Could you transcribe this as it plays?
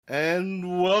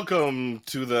And welcome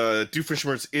to the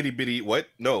Doofenshmirtz Itty Bitty. What?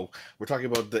 No, we're talking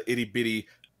about the Itty Bitty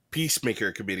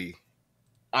Peacemaker Committee.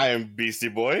 I am Beastie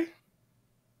Boy.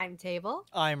 I'm Table.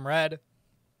 I'm Red.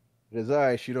 It is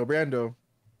I, Shido Brando.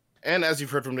 And as you've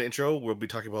heard from the intro, we'll be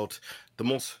talking about the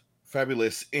most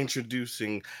fabulous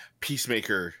introducing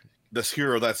Peacemaker, this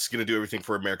hero that's going to do everything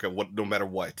for America, no matter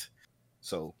what.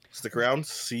 So stick around,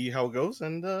 see how it goes,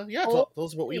 and tell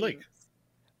us what we like.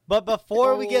 But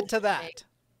before we get to that,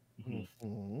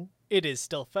 Mm-hmm. it is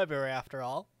still February after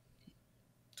all.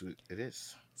 It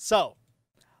is. So,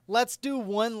 let's do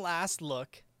one last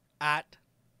look at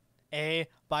a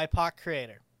BIPOC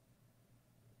creator.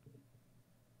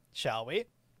 Shall we?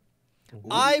 Ooh,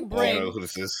 I don't know who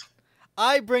this is.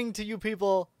 I bring to you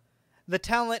people the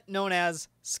talent known as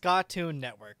Scatoon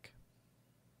Network.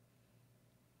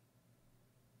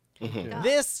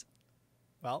 Mhm.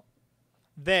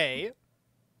 They,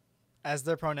 as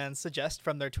their pronouns suggest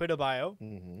from their Twitter bio,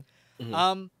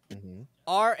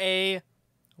 are a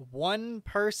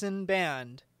one-person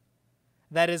band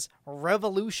that is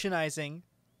revolutionizing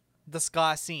the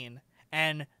ska scene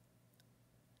and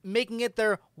making it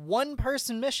their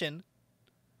one-person mission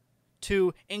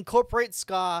to incorporate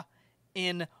ska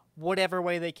in whatever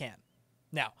way they can.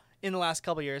 Now, in the last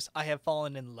couple years, I have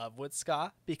fallen in love with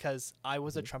ska because I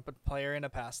was a trumpet player in a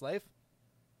past life.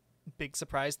 Big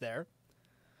surprise there.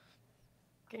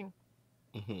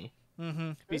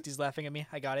 Beastie's laughing at me.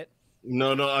 I got it.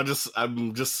 No,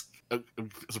 I'm just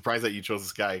surprised that you chose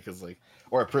this guy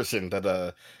or a person that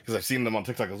because I've seen them on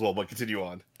TikTok as well. But continue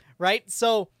on. Right.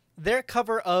 So their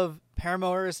cover of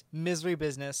Paramore's "Misery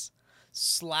Business"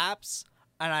 slaps,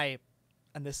 and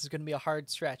this is going to be a hard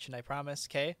stretch, and I promise.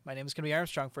 Okay, my name is going to be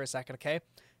Armstrong for a second. Okay,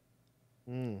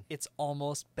 It's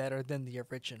almost better than the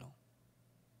original.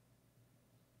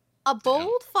 A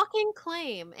bold fucking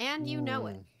claim, and you know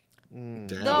it.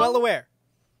 Damn. Well aware.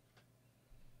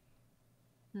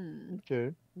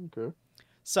 Okay.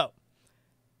 So,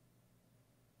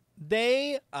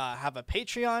 they have a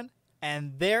Patreon,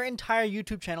 and their entire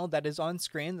YouTube channel that is on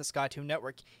screen, the Scatoon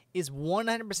Network, is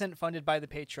 100% funded by the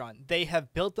Patreon. They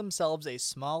have built themselves a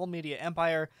small media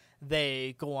empire.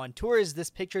 They go on tours.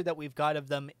 This picture that we've got of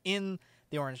them in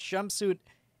the orange jumpsuit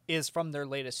is from their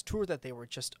latest tour that they were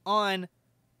just on,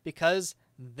 because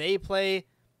they play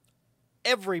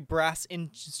every brass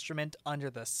instrument under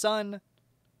the sun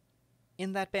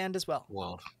in that band as well.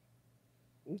 Wow.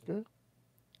 Okay.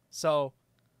 So,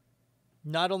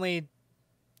 not only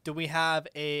do we have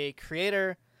a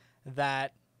creator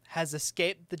that has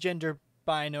escaped the gender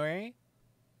binary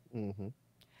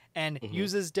and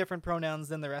uses different pronouns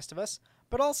than the rest of us,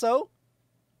 but also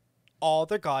all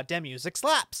their goddamn music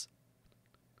slaps.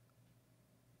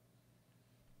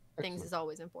 Things is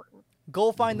always important.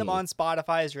 Go find them on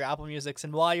Spotify as your Apple Musics,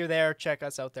 and while you're there, check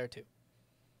us out there too.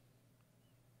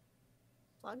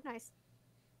 Plug nice.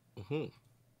 Mm-hmm.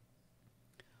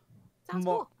 Sounds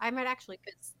cool. I might actually,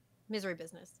 because Misery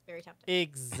Business, very tempting.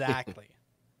 Exactly.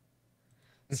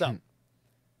 So,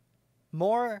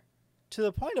 more to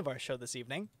the point of our show this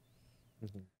evening.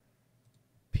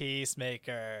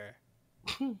 Peacemaker.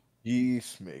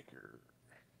 Peacemaker.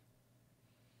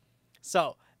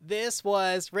 So, this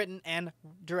was written and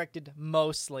directed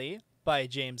mostly by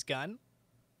James Gunn.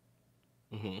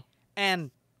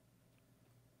 And,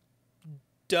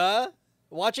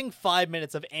 watching 5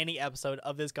 minutes of any episode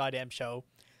of this goddamn show,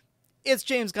 it's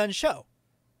James Gunn's show.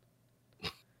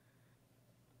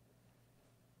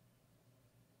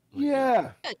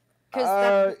 Yeah. Because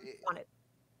that's what you wanted.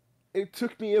 It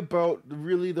took me about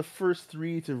really the first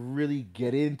 3 to really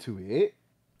get into it.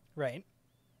 Right.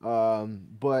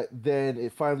 But then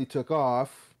it finally took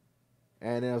off,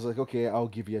 and then I was like, okay, I'll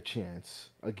give you a chance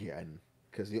again,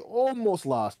 because you almost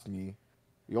lost me.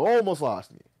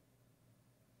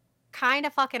 Kind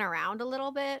of fucking around a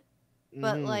little bit,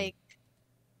 but like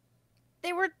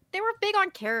they were big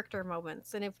on character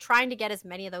moments and trying to get as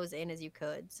many of those in as you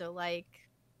could. So like,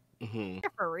 there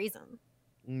for a reason.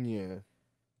 Yeah.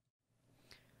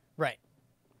 Right.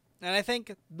 And I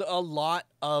think a lot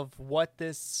of what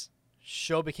this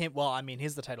show became, well, I mean,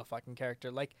 he's the title fucking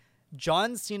character. Like,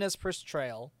 John Cena's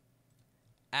portrayal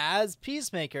as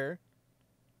Peacemaker,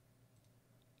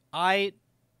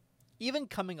 even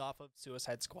coming off of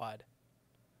Suicide Squad,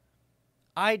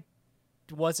 I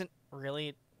wasn't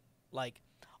really, like,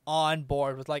 on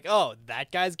board with, like, oh,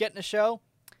 that guy's getting a show?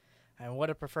 I would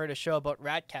have preferred a show about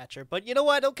Ratcatcher, but you know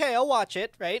what? Okay, I'll watch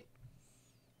it, right?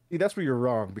 See, that's where you're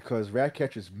wrong, because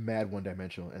Ratcatcher's mad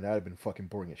one-dimensional, and that would have been fucking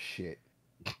boring as shit.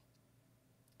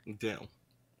 Damn.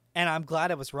 And I'm glad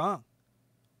I was wrong.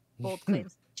 Bold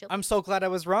claims. I'm so glad I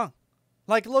was wrong.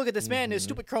 Like, look at this man in his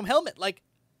stupid chrome helmet. Like,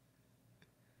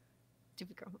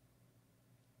 Stupid chrome.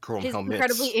 Chrome His helmets.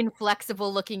 incredibly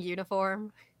inflexible looking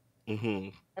uniform. Mm-hmm.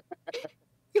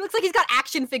 He looks like he's got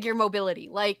action figure mobility.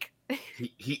 Like,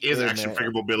 He is Hey, action man.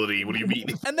 figure mobility. What do you mean?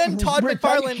 And then Todd Thank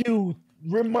McFarlane. you.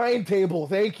 Remind table.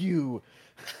 Thank you.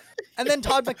 And then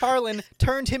Todd McFarlane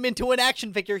turned him into an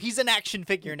action figure. He's an action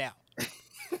figure now.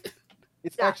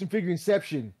 It's Yeah. action figure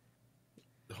Inception.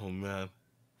 Oh man.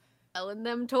 selling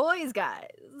them toys, guys.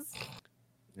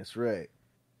 That's right.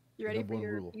 You ready Number for one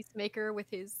your rule. Peacemaker with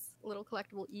his little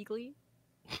collectible Eagly?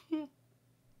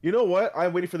 You know what?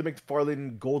 I'm waiting for the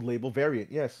McFarlane gold label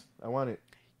variant. Yes, I want it.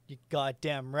 You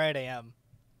goddamn right I am.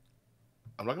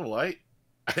 I'm not gonna lie.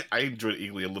 I enjoyed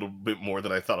Eagly a little bit more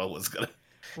than I thought I was gonna.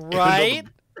 Right?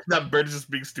 That bird is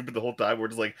just being stupid the whole time. We're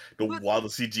just like the But- wild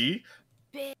CG.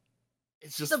 Bit-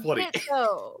 It's just The funny. bit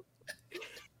though.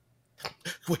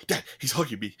 Wait, Dad, he's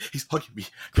hugging me. He's hugging me.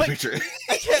 Quick. Picture.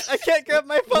 I can't grab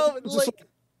my phone. It's just Like,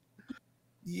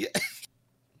 Yeah.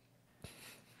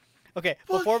 okay,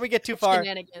 before we get too far,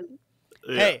 Shenanigans.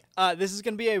 hey, this is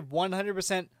gonna be a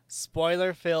 100%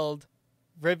 spoiler-filled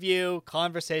review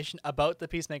conversation about the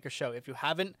Peacemaker show. If you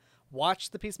haven't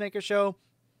watched the Peacemaker show,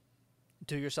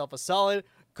 do yourself a solid.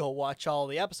 Go watch all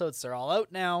the episodes. They're all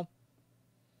out now.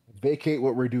 vacate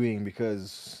what we're doing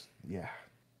because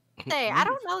Say, I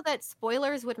don't know that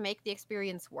spoilers would make the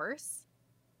experience worse.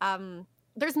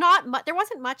 There's not there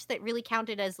wasn't much that really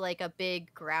counted as like a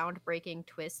big groundbreaking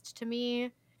twist to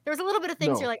me. There was a little bit of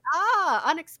things No. you're like,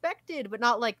 unexpected, but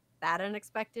not like that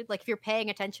unexpected. Like if you're paying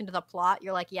attention to the plot,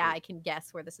 you're like, yeah, I can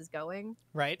guess where this is going.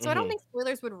 Right? So I don't Mhm. think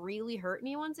spoilers would really hurt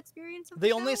anyone's experience of The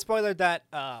the only show. spoiler that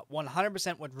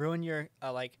 100% would ruin your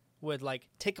would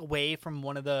take away from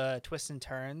one of the twists and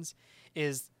turns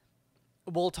is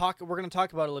we're going to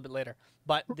talk about it a little bit later,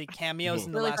 but the cameos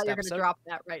in the really last thought you were going episode, to drop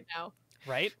that right now.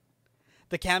 right?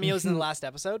 The cameos in the last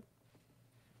episode.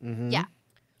 Yeah.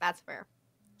 That's fair.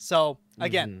 So,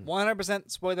 again, Mhm.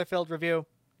 100% spoiler filled review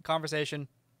conversation.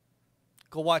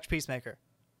 Go watch Peacemaker,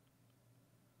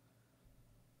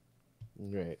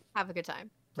 Right. Have a good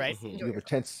time. right? Mhm. Enjoy You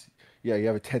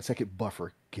have a yourself. 10-second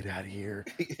buffer. Get out of here.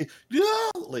 Yeah.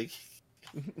 Like.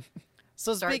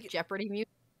 So Start speak Jeopardy music.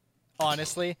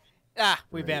 honestly,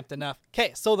 we Right. vamped enough.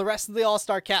 Okay, so the rest of the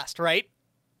All-Star cast, right?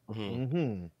 Mhm.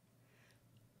 Mm-hmm.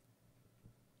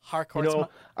 Harcourt. You know,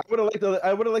 I would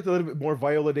have liked a little bit more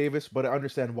Viola Davis, but I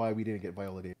understand why we didn't get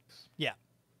Viola Davis.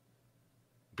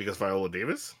 Because Viola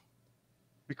Davis.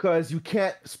 Because you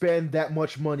can't spend that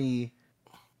much money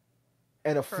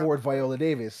and afford Viola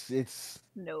Davis. It's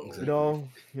No. Exactly.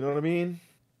 you know what I mean?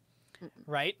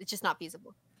 right? It's just not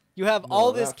feasible. You have No,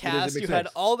 all this that doesn't cast, make you had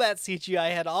sense. all that CGI,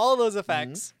 had all those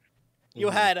effects. You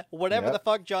Mhm. had whatever Yep. the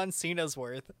fuck John Cena's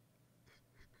worth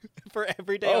for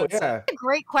every day Oh on set. yeah. That's a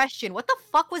great question. What the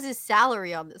fuck was his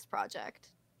salary on this project?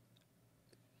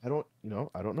 I don't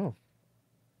know.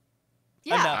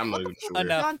 Yeah, Enough. I'm what not the even fuck sure. was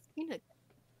Enough. John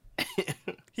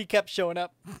Cena? He kept showing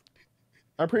up.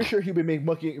 I'm pretty sure he would make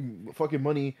fucking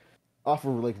money off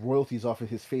of like royalties off of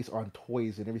his face on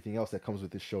toys and everything else that comes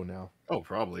with this show now. Oh,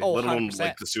 probably. Oh, Let alone 100%.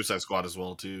 like the Suicide Squad as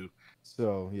well too.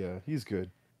 So yeah, he's good.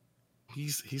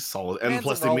 He's solid, and Man's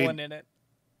plus they rolling made in it.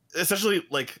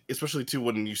 especially too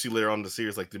when you see later on in the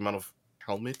series like the amount of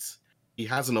helmets he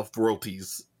has enough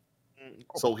royalties,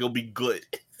 so he'll be good.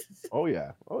 Oh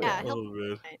yeah. Oh Yeah, yeah. he'll- Oh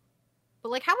man. But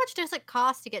like, how much does it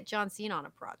cost to get John Cena on a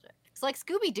project? It's like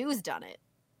Scooby Doo's done it.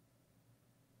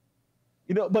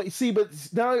 You know, but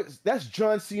now that's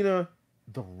John Cena,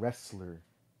 the wrestler.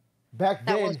 Back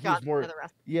That then, was he John was more. Cena the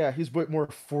rest. Yeah, he's more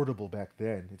affordable back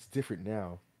then. It's different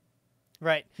now.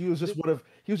 Right. He was just one of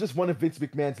Vince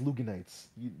McMahon's Luganites.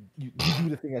 You do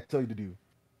the thing I tell you to do.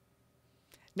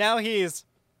 Now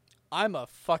I'm a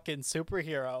fucking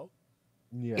superhero.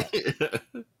 Yeah.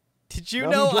 Did you Now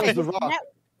know he joins The Rock, Now-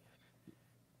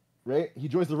 right? He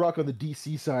joins The Rock on the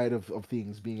DC side of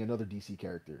things, being another DC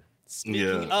character.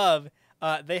 Speaking of,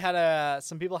 they had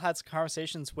some people had some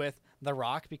conversations with The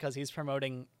Rock because he's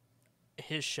promoting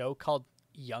his show called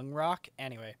Young Rock.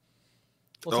 Anyway,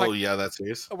 Oh yeah, that's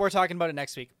his. we're talking about it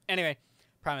next week. Anyway,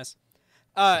 promise.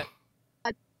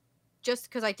 Just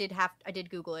because I did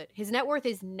Google it. His net worth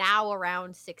is now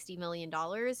around $60 million,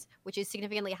 which is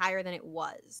significantly higher than it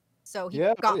was. So he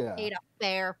Yeah, got yeah. paid a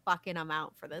fair fucking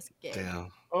amount for this gig.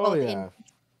 Damn. Oh Both yeah. in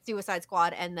Suicide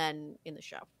Squad and then in the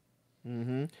show.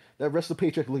 Mm-hmm. That wrestler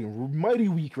paycheck looking mighty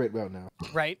weak right now.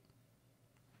 Right.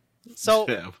 So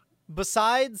Damn.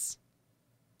 besides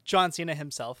John Cena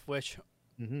himself, which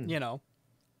Mm-hmm. you know,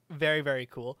 very very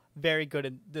cool, very good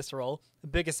in this role, the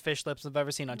biggest fish lips I've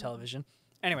ever seen on television.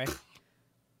 Anyway,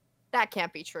 That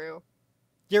can't be true.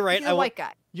 you're right. He's a white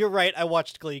guy. You're right. I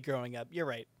watched Glee growing up. You're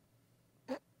right.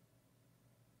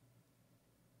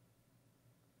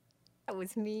 That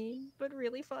was mean, but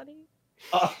really funny.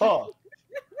 Oh.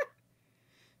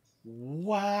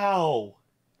 Wow.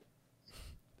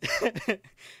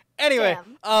 Anyway,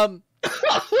 Damn.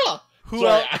 who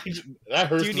Sorry, else? that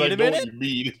hurts Do you because I need a know what minute? you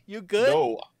mean. You good?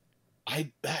 No,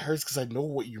 that hurts because I know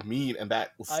what you mean, and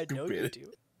that was I stupid. know you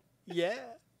do. Yeah.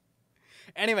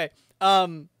 Anyway,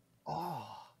 Oh.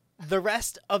 the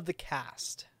rest of the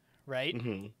cast, right?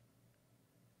 Mm-hmm.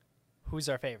 Who's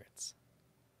our favorites?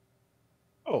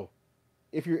 Oh,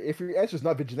 if your answer's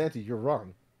not vigilante, you're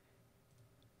wrong.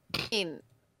 I mean,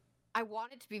 I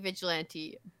want it to be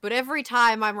Vigilante, but every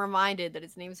time I'm reminded that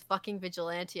his name's fucking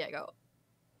Vigilante, I go,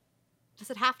 does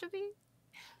it have to be?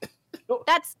 No,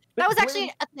 That was when-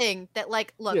 actually a thing that,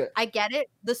 like, look, Yeah. I get it.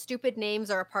 The stupid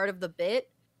names are a part of the bit,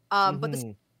 but this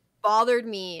Mhm. bothered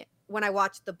me when I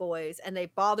watched The Boys, and they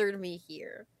bothered me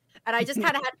here, and I just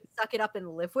kind of had to suck it up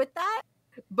and live with that.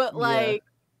 But Yeah. like,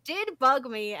 did bug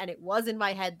me, and it was in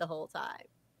my head the whole time.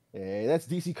 Hey, that's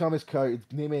DC Comics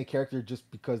naming a character just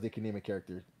because they can name a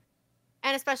character.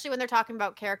 And especially when they're talking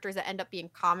about characters that end up being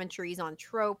commentaries on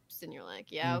tropes, and you're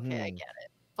like, yeah, okay, I Mhm. get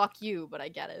it. Fuck you, but I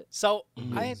get it. So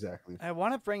Mhm. Exactly. I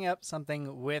want to bring up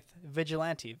something with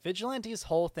Vigilante. Vigilante's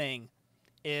whole thing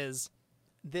is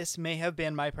this may have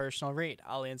been my personal read.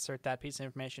 I'll insert that piece of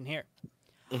information here.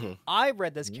 Mhm. I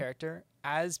read this Mhm. character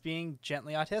as being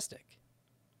gently autistic.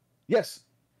 Yes.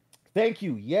 Thank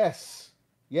you. Yes.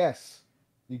 Yes.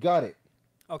 You got it.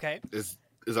 Okay. Is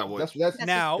that what? That's That's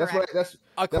Now- that's what that's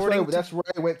According to that's where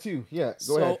I went to. Yeah. Go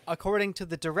so ahead. according to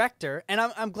the director, and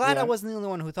I'm glad I Yeah. wasn't the only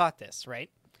one who thought this, right?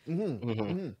 Mm-hmm. Mhm.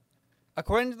 Mm-hmm.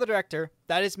 According to the director,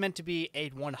 that is meant to be a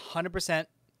 100%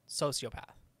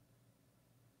 sociopath.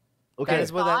 Okay. That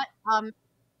is what that, Thought,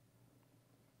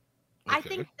 I Okay.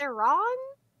 think they're wrong.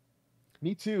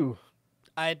 Me too.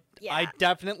 I Yeah.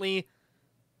 definitely,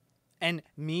 and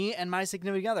me and my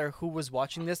significant other who was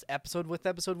watching this episode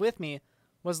with me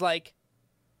was like,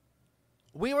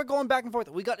 we were going back and forth.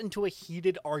 We got into a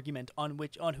heated argument on who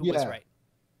was Yeah. right.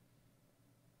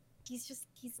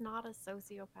 He's not a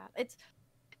sociopath.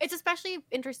 It's especially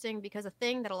interesting because a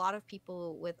thing that a lot of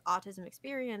people with autism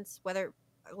experience, whether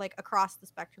like across the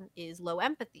spectrum, is low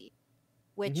empathy,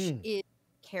 which Mhm. is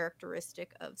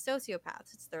characteristic of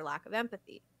sociopaths. It's their lack of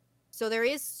empathy. So there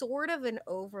is sort of an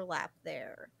overlap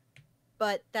there,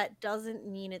 but that doesn't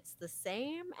mean it's the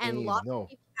same. And Hey, lots no. of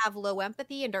people have low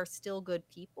empathy and are still good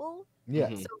people. Yeah.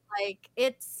 Mhm. So like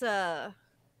it's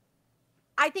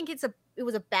I think it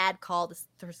was a bad call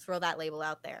to throw that label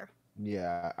out there.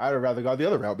 Yeah. I'd have rather gone the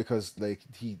other route because like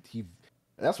he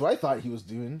that's what I thought he was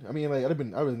doing. I mean, like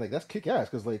I was like, that's kick ass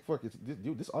because like fuck, this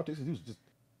autistic dude's just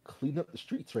cleaning up the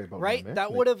streets right about now, Right? man. That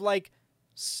Like, would have like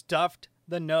stuffed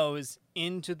the nose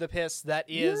into the piss that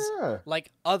is yeah.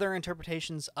 like other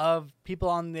interpretations of people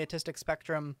on the autistic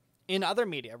spectrum in other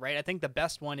media, right? I think the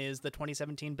best one is the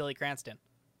 2017 Billy Cranston,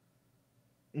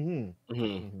 Mm-hmm.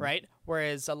 Mhm. right?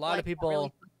 Whereas a lot Like, of people,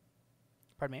 really-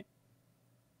 pardon me.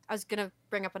 I was gonna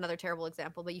bring up another terrible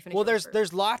example, but you finish. Well, yours there's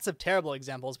first. lots of terrible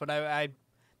examples, but I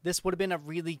this would have been a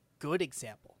really good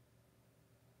example.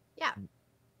 Yeah,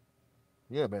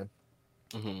 Yeah, man.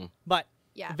 Mhm. But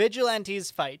yeah. Vigilante's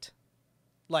fight,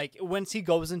 like once he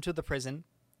goes into the prison,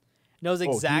 knows dude.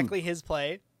 exactly his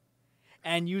play,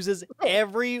 and uses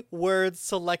every word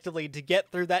selectively to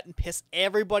get through that and piss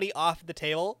everybody off the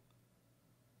table.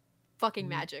 Fucking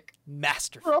magic.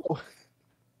 Masterful. Bro,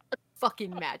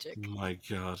 Fucking magic. My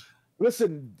God.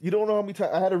 listen. You don't know how many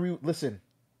times I had to listen.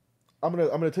 I'm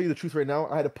gonna tell you the truth right now.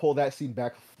 I had to pull that scene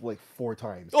back like 4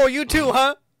 times. Oh, you too,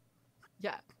 huh?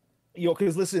 Yeah. Yo,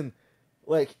 because listen,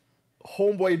 like,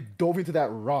 homeboy dove into that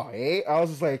raw, eh? I was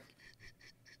just like,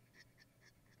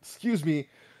 excuse me,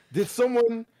 did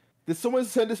someone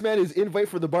send this man his invite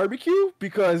for the barbecue?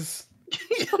 Because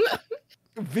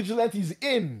Vigilante's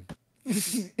in.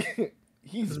 He's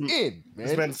in, This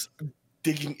man. man's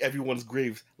digging everyone's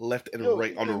graves left and Yo,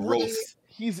 right on a we- roast.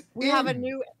 He's We in. have a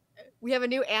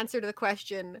new answer to the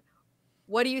question.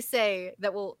 What do you say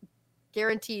that will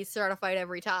guarantee start a fight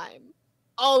every time?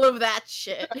 All of that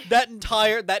shit. That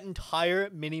entire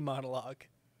mini monologue.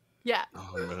 Yeah.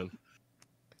 Oh man.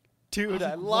 Dude,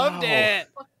 I Oh, loved wow. it.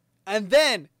 And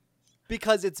then,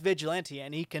 because it's Vigilante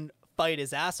and he can fight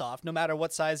his ass off no matter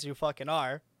what size you fucking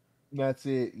are, That's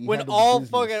it. He when handled all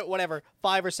business. fucking, whatever,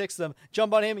 5 or 6 of them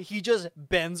jump on him, he just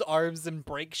bends arms and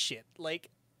breaks shit. Like,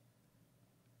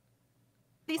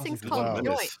 These I things was called like,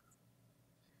 wow. joints.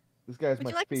 This guy's Would my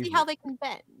you like favorite. to see how they can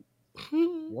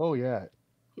bend? Oh yeah.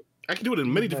 I can do it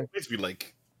in many Okay. different ways. Be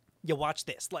like, you watch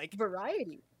this. Like,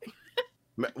 Variety.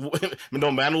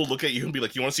 no man will look at you and be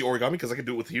like, "You want to see origami? Because I can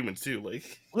do it with humans too."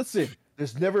 Like, Listen,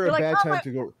 there's never You're a like, bad "Oh, time my-"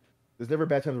 to go. There's never a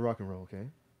bad time to rock and roll. Okay.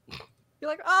 You're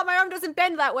like, oh, my arm doesn't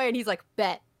bend that way, and he's like,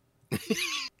 bet.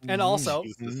 And also,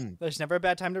 Jesus. there's never a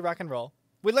bad time to rock and roll.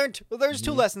 There's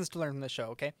two lessons to learn from this show,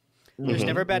 okay? There's Mhm.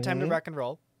 never a bad time to rock and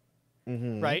roll,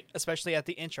 Mm-hmm. right? Especially at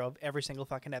the intro of every single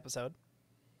fucking episode,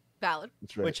 Valid.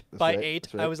 That's right. which That's by right. 8,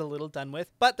 That's right. I was a little done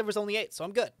with. But there was only 8, so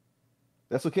I'm good.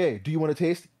 That's okay. Do you want to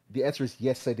taste? The answer is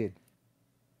yes, I did.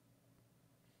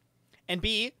 And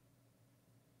B,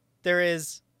 there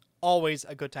is always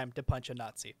a good time to punch a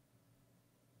Nazi.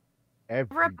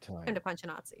 Every Never a time. time to punch a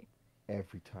Nazi.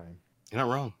 Every time. You're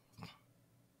not wrong.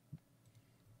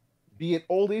 Be it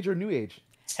old age or new age.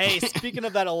 Hey, speaking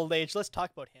of that old age, let's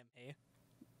talk about him, hey?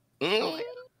 Mm.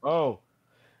 Oh.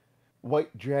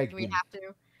 White Do dragon. we have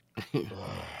to?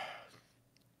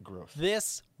 Gross.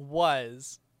 This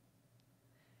was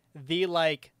the,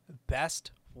 like,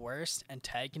 best, worst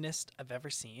antagonist I've ever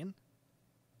seen.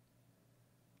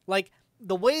 Like,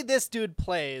 the way this dude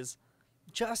plays,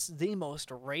 just the most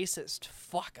racist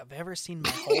fuck I've ever seen in my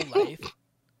whole life.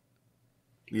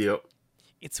 Yep.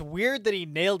 It's weird that he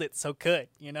nailed it so good,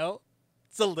 you know?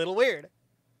 It's a little weird.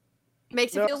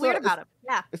 Makes you No, feel it's weird not- about him.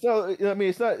 Yeah. It's not. I mean,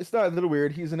 it's not a little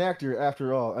weird. He's an actor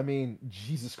after all. I mean,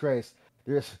 Jesus Christ.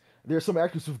 There's some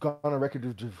actors who've gone on record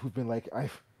who've been like,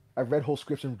 I've read whole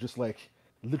scripts and just like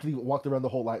literally walked around the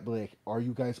whole lot, like, are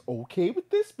you guys okay with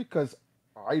this? Because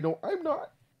I'm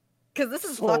not. Because this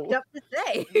is So- fucked up to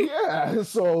say. Yeah.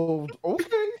 So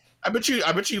okay. I bet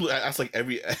you ask like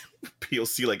every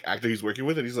POC like actor he's working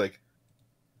with, and he's like,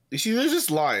 "You see, there's this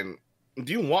line.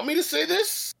 Do you want me to say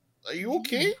this? Are you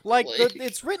okay?" Like,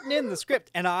 it's written in the script,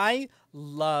 and I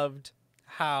loved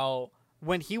how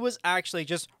when he was actually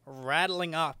just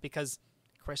rattling off because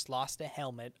Chris lost a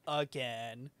helmet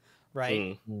again,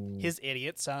 right? Mm. His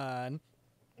idiot son.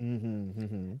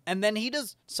 Mm-hmm. And then he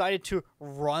just decided to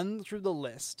run through the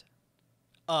list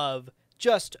of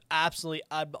just absolutely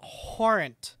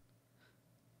abhorrent,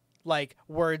 like,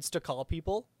 words to call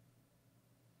people.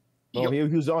 Oh, he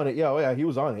was on it. Yeah, oh, yeah, he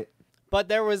was on it. But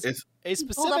there was It's- a He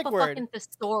pulled specific up a word. fucking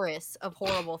thesaurus of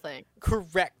horrible things.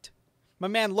 Correct. My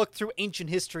man looked through ancient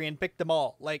history and picked them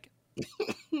all. Like,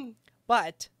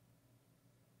 but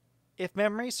if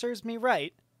memory serves me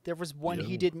right, there was one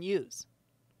he Yeah. didn't use.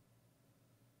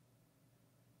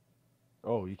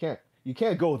 Oh, you can't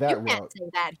go that You route. can't say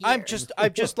that here.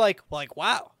 I'm just like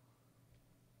wow.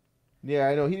 Yeah,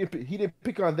 I know he didn't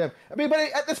pick on them. I mean, but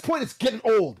at this point, it's getting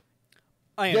old.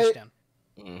 I Yeah. understand.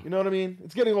 Mm. You know what I mean?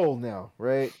 It's getting old now,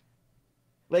 right?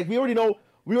 Like we already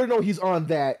know he's on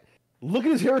that. Look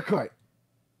at his haircut,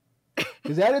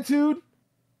 his attitude,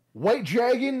 White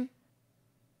Dragon.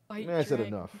 White I said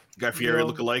dragon. enough. Guy Fieri No.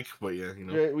 look alike, but yeah, you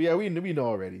know. Yeah, we know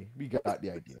already. We got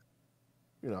the idea.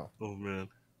 You know, Oh man.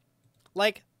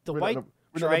 Like the we're white not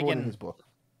number one in dragon his book.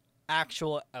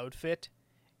 actual outfit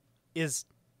is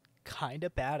kind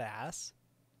of badass.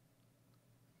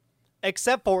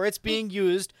 Except for it's being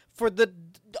used for the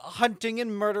hunting and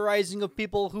murderizing of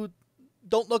people who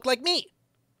don't look like me.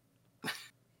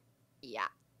 Yeah.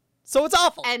 So it's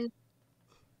awful. And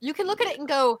you can look at it and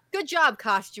go, good job,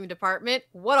 costume department.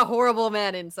 What a horrible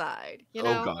man inside. You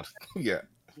know? Oh god. Yeah.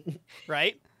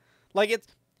 Right? Like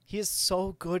he is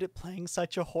so good at playing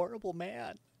such a horrible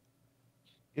man.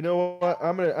 You know what?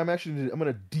 I'm gonna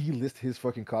delist his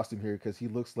fucking costume here because he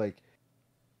looks like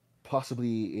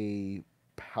possibly a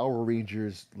Power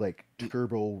Rangers like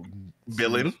turbo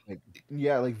Villain? Like,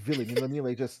 yeah, like villain. You know what I mean?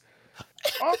 Like just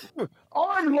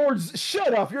Arm Lords,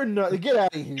 shut up! You're not. Get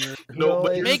out of here. No,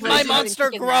 but Make It's my like- monster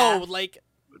Kicking grow. ass. Like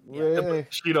Yeah, but,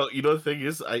 you know the thing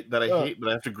is I hate, but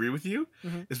I have to agree with you.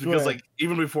 Mhm. It's Go because ahead. like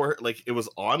even before like it was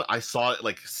on, I saw it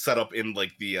like set up in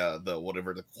like the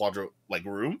whatever the quadro like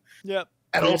room, yep.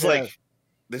 and I was Yeah. like,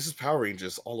 "This is Power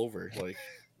Rangers all over." Like,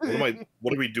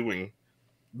 what are we doing?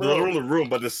 Bro. Not only the room,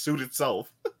 but the suit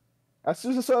itself. As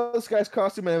soon as I saw this guy's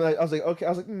costume, and I was like, okay. I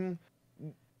was like,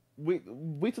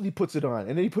 wait till he puts it on,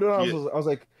 and then he put it on. Yeah. I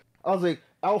was like,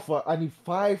 Alpha. I need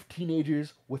 5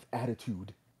 teenagers with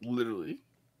attitude. Literally.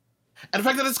 And the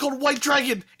fact that it's called White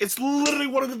Dragon, it's literally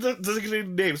one of the designated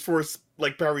names for his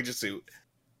like Power Ranger suit.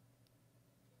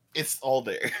 It's all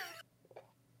there.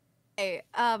 Hey,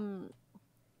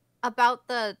 about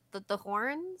the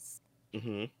horns,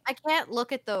 Mm-hmm. I can't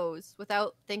look at those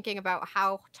without thinking about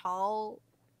how tall,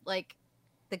 like,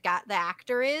 the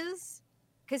actor is,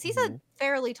 because he's a Mhm.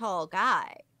 fairly tall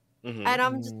guy, Mm-hmm. and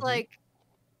I'm just Mhm. like,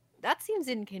 that seems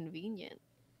inconvenient.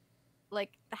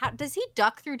 Like, how does he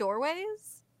duck through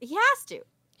doorways? He has to.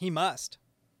 He must.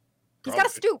 He's got to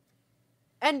stoop.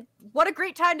 And what a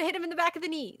great time to hit him in the back of the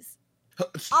knees.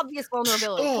 Obvious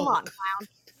vulnerability. Come on,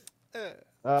 clown.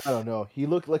 I don't know. He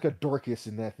looked like a Dorcas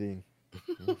in that thing.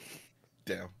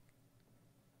 Damn.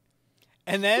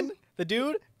 And then The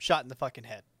dude shot in the fucking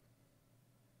head.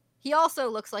 He also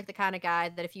looks like the kind of guy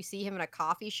that if you see him in a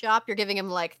coffee shop, you're giving him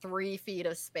like 3 feet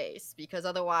of space because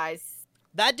otherwise,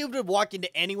 That dude would walk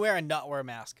into anywhere and not wear a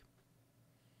mask.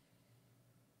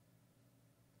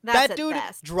 that's That at dude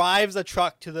best. drives a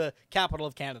truck to the capital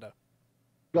of Canada.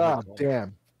 God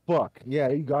damn. Fuck. Yeah,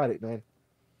 you got it, man.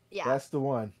 Yeah, That's the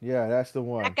one. Yeah, that's the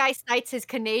one. that guy cites his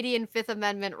Canadian Fifth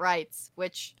Amendment rights,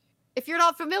 which, if you're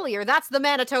not familiar, that's the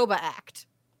Manitoba Act,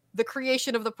 the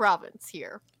creation of the province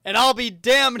here. And I'll be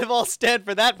damned if I'll stand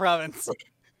for that province.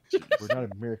 We're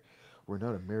not American. We're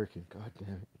not American. God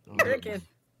damn it. Oh, American.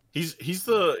 He's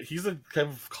the type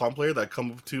of con player that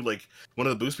come up to like one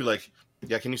of the booths, be like,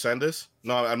 "Yeah, can you sign this?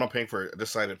 No, I'm not paying for it.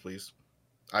 Just sign it, please.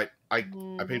 I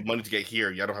paid money to get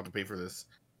here. Yeah, I don't have to pay for this.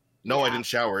 No, I Yeah. didn't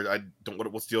shower. I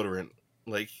don't. What's deodorant?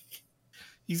 Like,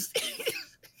 he's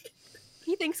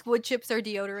He thinks wood chips are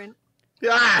deodorant.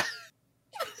 ah.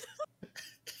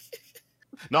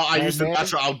 No, I My used to man-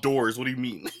 natural outdoors. What do you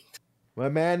mean? My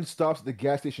man stops at the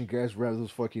gas station, grabs those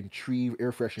fucking tree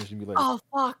air fresheners, and be like, Oh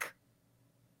fuck!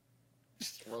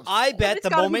 I bet It's the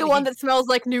gotta be moment the one he, that smells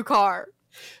like new car.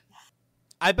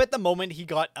 I bet the moment he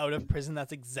got out of prison,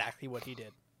 that's exactly what he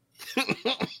did.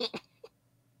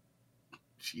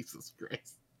 Jesus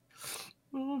Christ.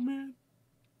 Oh man.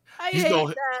 I He's hate no-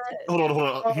 that. Hold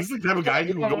on. He's the type of guy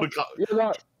who will go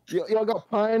to y'all got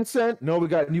pine scent? No, we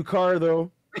got a new car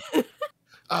though. All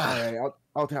Ah,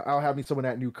 right, I'll have me some of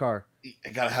that new car. I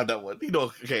gotta have that one. You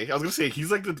know, okay, I was gonna say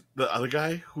he's like the other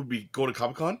guy who'd be going to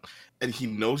Comic Con and he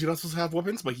knows you're not supposed to have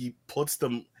weapons, but he puts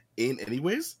them in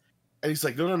anyways. And he's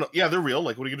like, no. Yeah, they're real.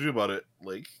 Like, what are you gonna do about it?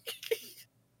 Like,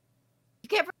 You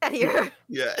can't bring that here.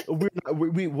 yeah.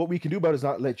 What we can do about it is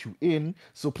not let you in.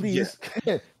 So please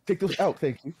take those out.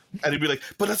 Thank you. And he'd be like,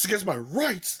 but that's against my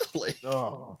rights. Like,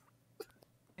 Oh,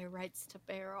 My rights to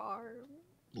bear arms.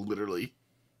 literally.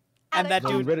 And that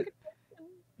no, dude,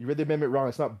 you read the amendment wrong.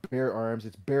 It's not bear arms.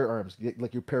 It's bear arms.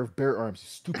 Like your pair of bear arms. You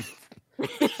stupid.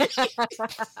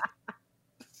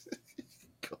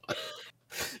 God.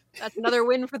 That's another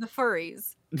win for the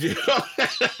furries.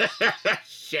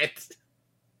 Shit.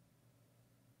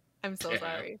 I'm so Yeah.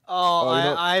 sorry. oh, you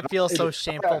know- I feel so I-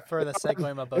 shameful for the segue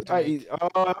I'm about to make.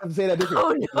 I have to say that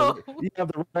different. Oh, no. You have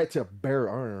the right to bear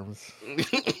arms.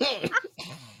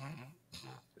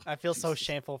 I feel so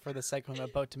shameful for the segue I'm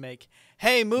about to make.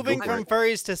 Hey, moving Go for from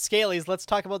furries to scalies, let's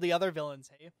talk about the other villains,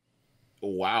 hey?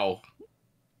 Wow.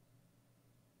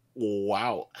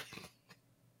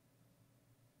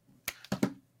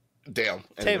 Damn.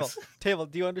 Anyways. Table,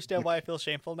 do you understand why I feel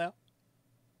shameful now?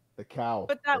 The cow.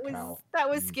 But that The was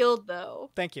cow. skilled though.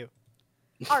 Thank you.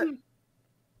 Art.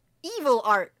 Evil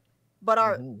art. But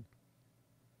art. Mhm.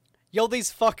 Yo,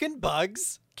 these fucking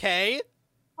bugs, okay?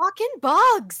 Fucking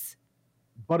bugs.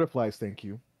 Butterflies. Thank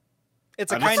you.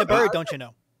 It's a I'm kind not- of bird, don't you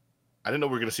know? I didn't know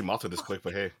we were gonna see Mothra this quick,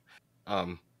 but hey.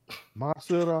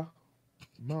 Masura.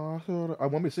 I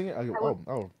want me to sing it.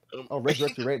 I'll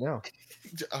resurrect you right now.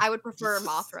 I would prefer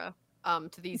Mothra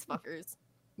to these fuckers.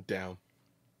 Down.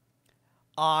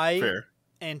 I Fair.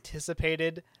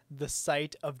 anticipated the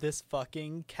sight of this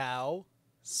fucking cow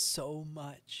so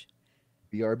much.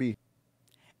 BRB.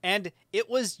 And it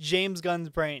was James Gunn's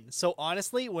brain. So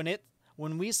honestly,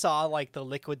 when we saw like the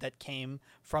liquid that came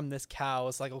from this cow,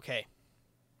 it's like, okay,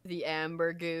 The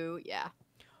amber goo, yeah.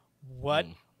 what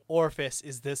Mm. orifice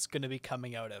is this going to be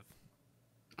coming out of?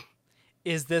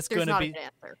 Is this There's going to not be an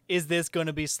answer. is this going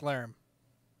to be Slurm?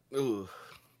 Ooh.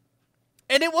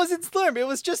 And it wasn't Slurm. It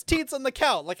was just teats on the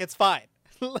cow. Like, it's fine.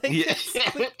 like, Yeah.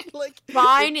 like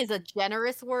Fine is a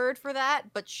generous word for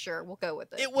that, but sure, we'll go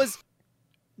with it. it was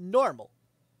normal.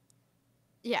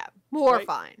 Yeah, more Right.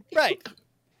 fine. Right.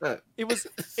 Uh, It was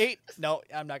 8. No,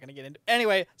 I'm not going to get into.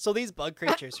 Anyway, so these bug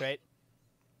creatures, right?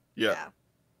 yeah.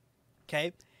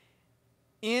 Okay.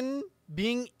 In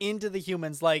being into the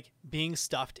humans, like being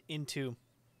stuffed into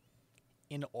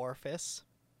an orifice,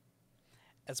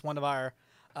 as one of our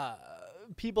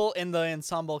people in the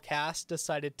ensemble cast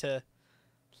decided to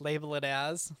label it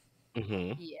as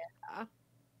Mm-hmm. Yeah.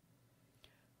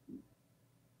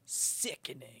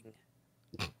 sickening.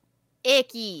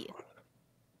 Icky. You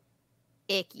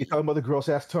Icky. talking about the gross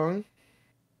ass tongue?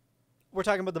 We're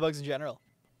talking about the bugs in general.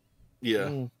 Yeah.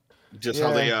 Mm. Just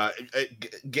how they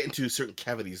get into certain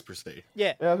cavities per se. Yeah.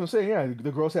 Yeah, that's what I'm saying. Yeah,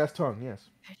 the gross ass tongue. Yes.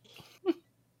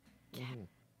 Mhm.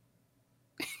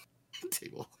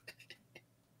 Table.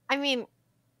 I mean,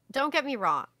 don't get me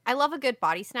wrong. I love a good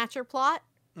body snatcher plot.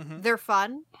 hmm They're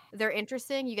fun. They're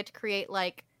interesting. You get to create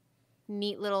like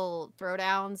neat little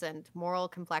throwdowns and moral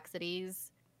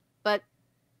complexities. But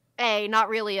not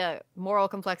really a moral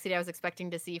complexity I was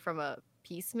expecting to see from a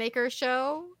Peacemaker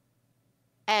show.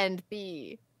 and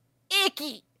be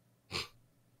icky.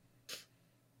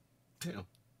 Damn.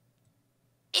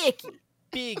 Icky.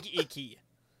 Big icky.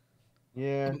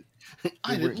 Yeah,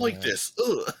 I They didn't were- like yeah. this.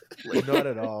 Ugh. not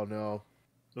at all. No.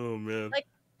 Oh man. Like,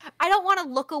 I don't want to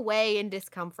look away in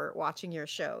discomfort watching your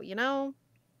show, you know?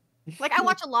 Like, I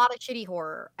watch a lot of shitty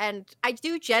horror, and I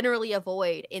do generally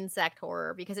avoid insect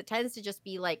horror because it tends to just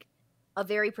be like a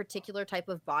very particular type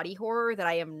of body horror that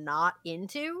I am not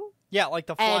into. Yeah, like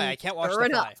The Fly. And I can't watch sure The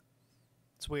enough, Fly.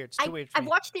 It's weird. It's too weird for I've me.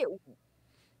 watched it.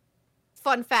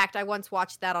 Fun fact, I once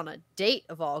watched that on a date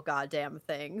of all goddamn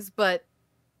things, but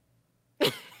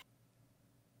I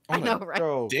On a know, right?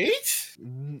 Bro, Date?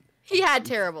 He had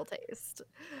terrible taste.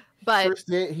 But first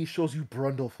day he shows you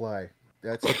Brundlefly.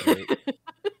 That's great.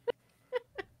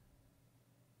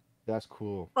 That's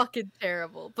cool. fucking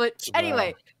terrible. But Wow.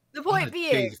 anyway, the On point a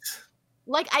being, date.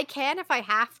 like, I can if I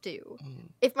have to. Mm.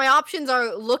 If my options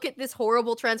are look at this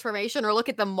horrible transformation or look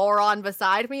at the moron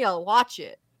beside me, I'll watch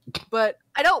it. But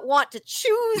I don't want to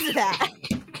choose that.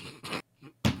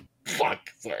 Fuck.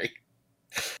 Sorry.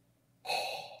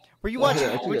 Were you Wow. watching?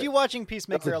 Yeah, Were yeah. you watching That's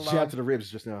Peacemaker a jab alone? to the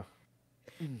ribs just now.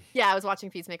 Yeah, I was watching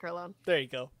Peacemaker alone. There you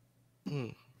go.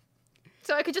 Mm.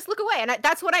 So I could just look away. And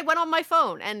that's when I went on my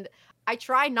phone. And I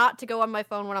try not to go on my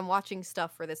phone when I'm watching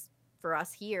stuff for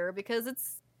us here because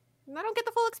I don't get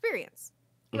the full experience.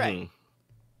 Right. Mhm.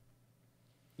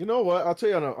 You know what? I'll tell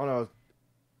you on a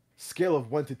scale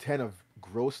of 1 to 10 of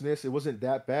grossness, it wasn't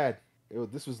that bad.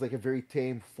 This was like a very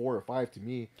tame 4 or 5 to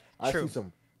me. I've True. seen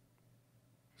some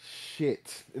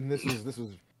shit, and this was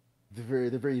the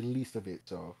very least of it.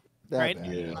 So that Right.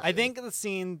 bad. Yeah. I think the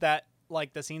scenes that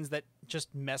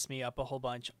just mess me up a whole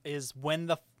bunch is when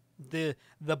the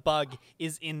bug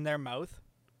is in their mouth,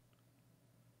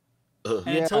 Ugh.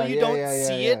 and Yeah, until you yeah, don't yeah,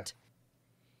 see yeah. it,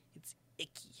 it's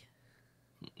icky.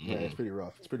 Yeah, it's Mm. pretty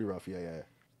rough. It's pretty rough. Yeah.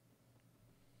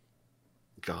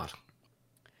 God.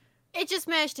 It just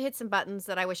managed to hit some buttons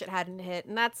that I wish it hadn't hit.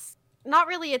 And that's not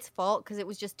really its fault because it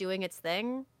was just doing its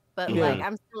thing. But Yeah. like,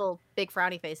 I'm still a big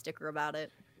frowny face sticker about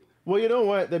it. Well, you know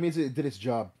what? That means it did its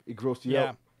job. It grossed you Yeah.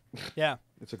 out. Yeah.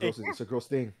 It's a gross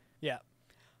thing. Yeah.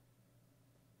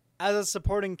 As a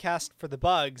supporting cast for the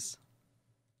bugs,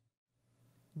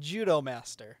 Judo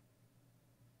Master.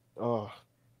 Oh,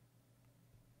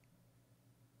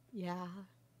 Yeah.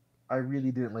 I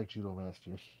really didn't like Judo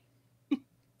Master.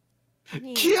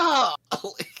 Yeah.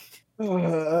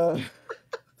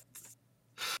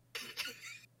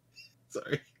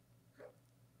 Sorry.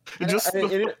 Just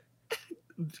and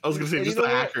I was gonna say and just you the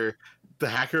know what? hacker. The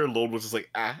hacker alone was just like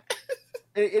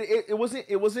it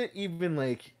wasn't even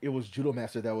like it was Judo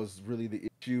Master that was really the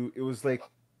issue. It was like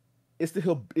it's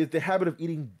the habit of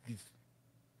eating these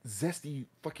zesty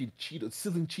fucking Cheetos,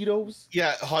 sizzling Cheetos.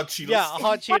 Yeah, hot Cheetos. Yeah, hot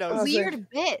What a Cheetos. weird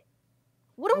bit.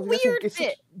 What a I was like, weird it's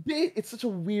bit. It's such a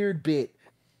weird bit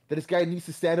that this guy needs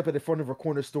to stand up at the front of a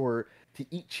corner store to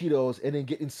eat Cheetos and then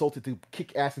get insulted to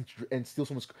kick ass and steal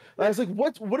someone's. I was like,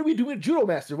 what are we doing, Judo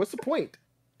Master? What's the point?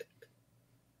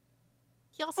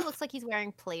 He also looks like he's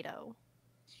wearing Play-Doh.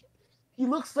 He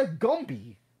looks like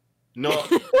Gumby. No,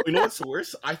 you know what's the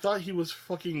worst? I thought he was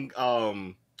fucking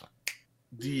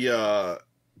the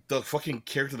fucking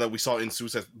character that we saw in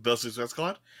the Suicide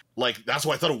Squad. Like that's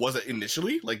what I thought it was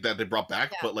initially, like that they brought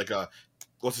back. Yeah. But like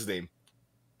what's his name?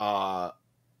 His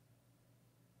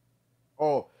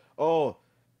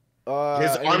I know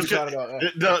arms what you're get talking about,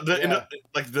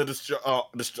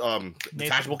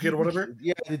 detachable kid or whatever.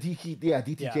 Yeah, the DTK, yeah.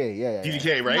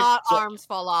 DDK, right? Not So- arms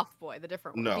fall off boy, the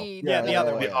different one. No. Yeah, the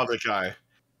other one. the other guy.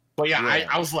 But yeah, Yeah.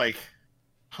 I was like,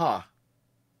 huh.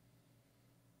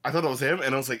 I thought that was him,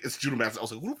 and I was like, it's Judo Master. I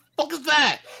was like, who the fuck is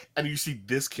that? And you see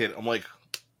this kid, I'm like,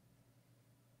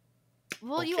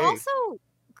 Well, you Okay. also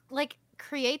like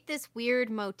create this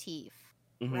weird motif,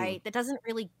 mhm. right? That doesn't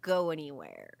really go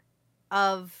anywhere.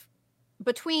 Of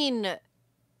between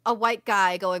a white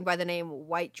guy going by the name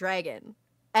White Dragon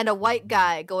and a white Mhm.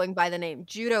 guy going by the name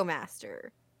Judo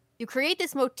Master. You create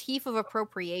this motif of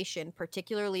appropriation,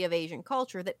 particularly of Asian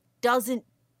culture, that doesn't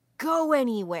go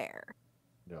anywhere.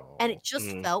 No. And it just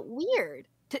Mm. felt weird.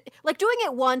 Like doing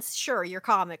it once, sure, your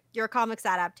comics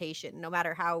adaptation, no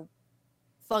matter how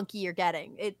funky you're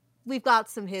getting. We've got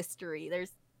some history.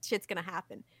 There's shit's gonna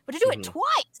happen. But to do it Mhm.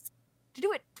 twice.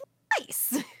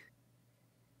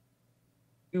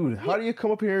 Dude, how do you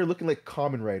come up here looking like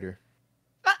Kamen Rider?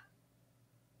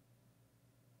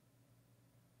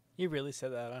 You really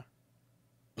said that, huh?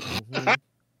 Mhm.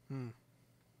 Hmm.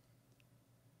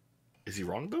 Is he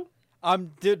wrong though?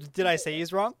 Did I say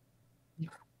he's wrong?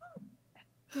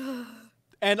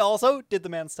 And also, did the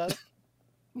man stutter?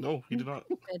 No, he did not.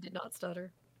 I did not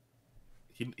stutter.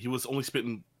 He was only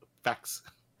spitting Facts.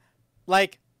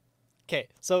 Like, okay,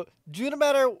 so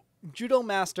Judo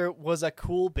Master was a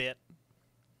cool bit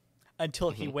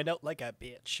until he went out like a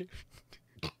bitch.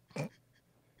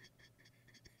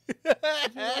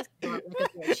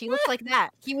 She looks like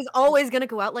that. He was always gonna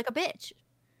go out like a bitch.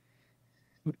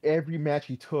 Dude, every match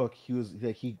he took, he was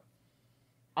like you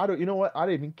know what? I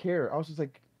didn't even care. I was just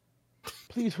like,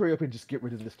 please hurry up and just get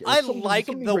rid of this guy. I like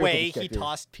the way he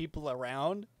tossed people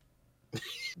around.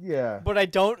 Yeah. But I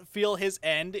don't feel his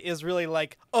end is really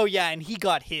like, oh yeah, and he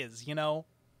got his, you know?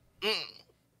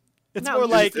 It's No, more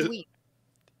he's like sweet.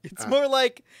 it's more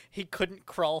like he couldn't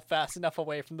crawl fast enough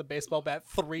away from the baseball bat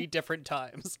 3 different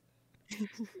times.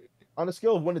 On a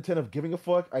scale of 1 to 10 of giving a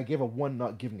fuck, I gave a 1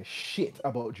 not giving a shit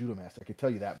about Judo Master. I can tell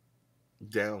you that.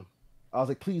 Down. I was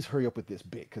like, please hurry up with this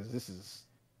bit, because this is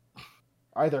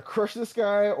either crush this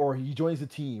guy or he joins the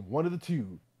team. One of the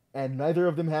two. And neither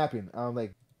of them happened. I'm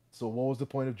like, so what was the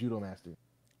point of Judo Master?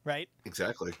 Right?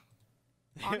 Exactly.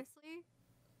 Honestly,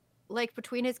 like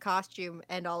between his costume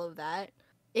and all of that,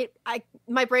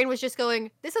 my brain was just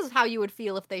going, this is how you would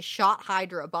feel if they shot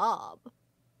Hydra Bob.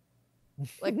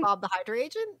 Like Bob the Hydra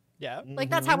agent? Yeah. Like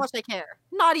that's how much they care.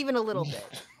 Not even a little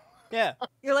bit. Yeah.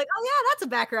 You're like, oh yeah, that's a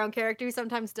background character who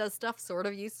sometimes does stuff sort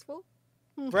of useful.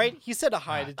 Right? He said a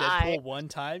hi to Hi. Deadpool one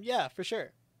time. Yeah, for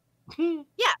sure.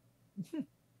 Yeah.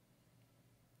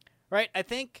 Right? I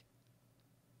think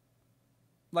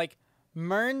like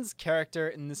Mern's character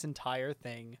in this entire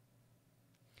thing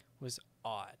was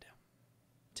odd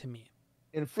to me.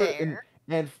 And Fair.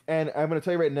 I'm gonna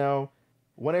tell you right now,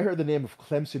 when I heard the name of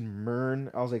Clemson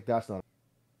Mern, I was like, that's not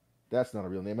a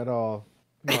real name at all.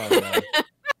 Come on, man.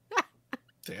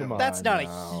 Damn. Come on. That's not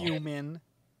now. a human.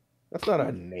 That's not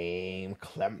a name. you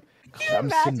Clemson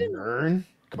imagine? Mern?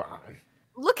 Come on.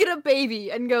 Look at a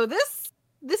baby and go, this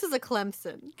is a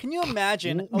Clemson. Can you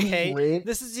imagine? Right. Okay,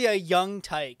 this is a young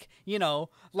Tyke, you know,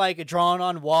 like drawn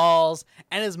on walls,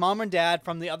 and his mom and dad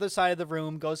from the other side of the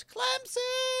room goes,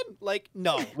 Clemson! Like,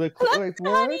 no. Like what?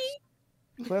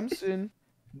 Clemson.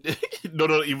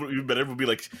 No, even better would be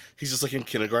like he's just like in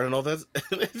kindergarten and all that.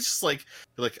 And it's just like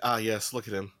they're like, ah, yes, look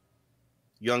at him,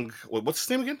 young. What's his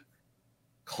name again?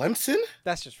 Clemson.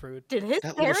 That's just rude. Did his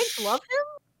That little parents love him?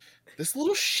 This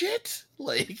little shit.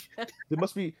 Like, They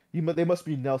must be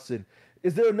Nelson.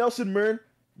 Is there a Nelson Mern?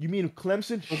 You mean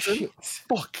Clemson? Clemson? Shit.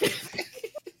 fuck.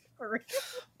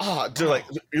 They're like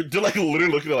literally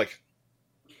looking at like,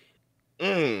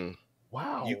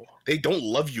 Wow. they don't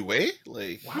love you, eh?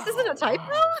 Like, This isn't a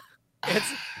typo?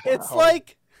 It's Wow.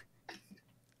 like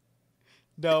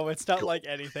no, it's not like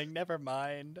anything. Never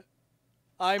mind.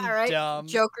 I'm All right, dumb.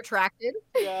 joke retracted.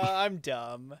 Yeah, I'm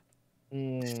dumb.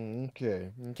 Okay.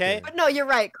 Okay. But no, you're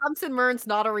right. Clemson Mern's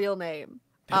not a real name.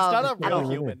 It's not a at real all.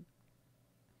 human.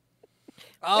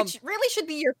 Which really should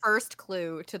be your first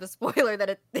clue to the spoiler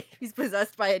that he's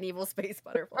possessed by an evil space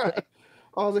butterfly.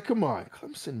 I was like, come on,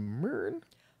 Clemson Mern.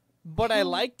 But I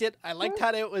liked it. I liked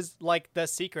how it was like the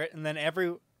secret, and then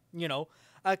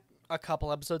a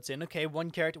couple episodes in, okay,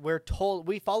 one character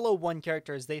we follow one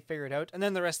character as they figure it out, and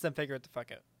then the rest of them figure it the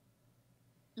fuck out.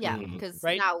 Yeah, Mhm. because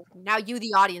Right? now you,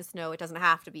 the audience, know it doesn't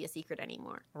have to be a secret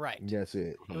anymore. Right. That's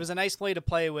it. It was a nice way to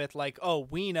play with like, oh,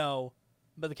 we know,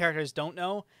 but the characters don't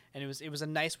know, and it was a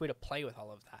nice way to play with all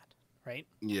of that, right?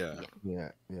 yeah.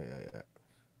 Yeah.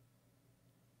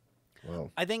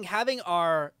 Well, I think having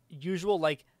our usual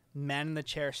like man in the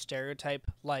chair stereotype,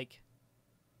 like,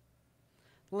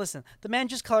 listen, the man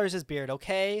just colors his beard,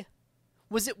 okay?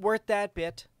 Was it worth that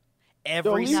bit?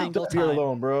 Every single Diebeard time.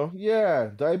 alone, bro.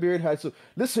 Yeah, Diebeard had some.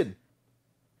 Listen,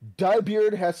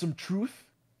 Diebeard had some truth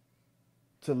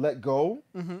to let go,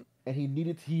 Mm-hmm. and he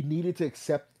needed to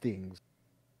accept things.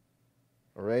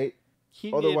 All right.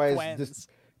 He Otherwise, needed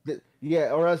twins.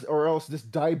 or else this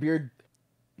Diebeard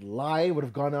lie would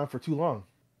have gone on for too long.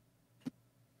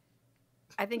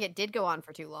 I think it did go on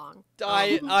for too long.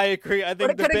 I agree. I But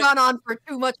think it the could have bit. gone on for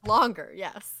too much longer,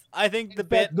 yes. I think the In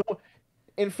fact, bit. no.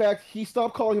 In fact, he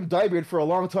stopped calling him Diebeard for a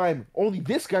long time. Only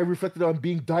this guy reflected on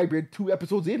being Diebeard 2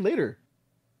 episodes in later.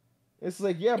 It's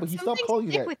like, yeah, but he Some stopped things calling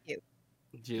you stick that. with you.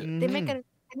 Yeah. They make Mhm.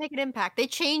 an impact. They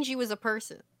change you as a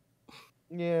person.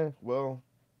 Yeah, well,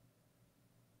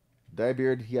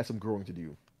 Diebeard, he has some growing to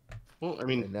do. Well, I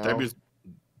mean, And now-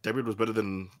 Diebeard was better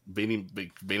than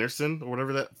Vaynerson or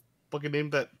whatever that fucking name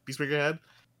that Peacemaker had.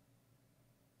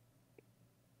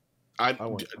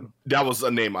 That was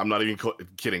a name. I'm not even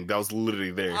kidding. That was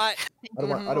literally there. I I don't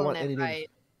want Pulling any it names. right.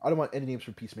 I don't want any names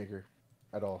from Peacemaker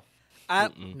at all.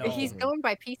 Mm-mm. no. If he's going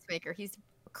by Peacemaker, he's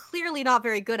clearly not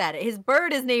very good at it. His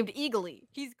bird is named Eagly.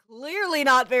 He's clearly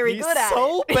not very He's good at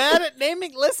so it. bad at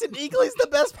naming. Listen, Eagly's the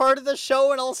best part of the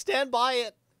show, and I'll stand by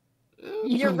it.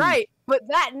 You're right, but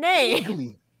that name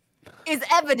Eagly. is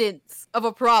evidence of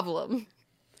a problem.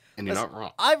 And you're not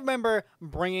wrong. I remember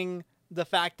bringing the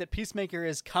fact that Peacemaker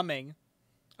is coming.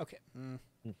 Okay.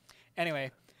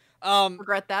 Anyway.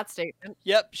 Regret that statement.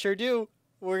 Yep, sure do.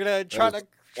 We're gonna try That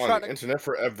to On the internet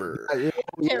forever.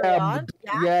 Carry on.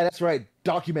 Yeah, that's right.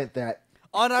 Document that.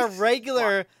 on our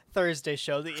regular Thursday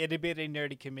show, the Itty Bitty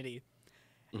Nerdy Committee.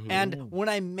 Mhm. And when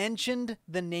I mentioned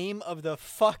the name of the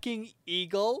fucking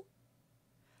eagle,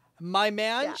 my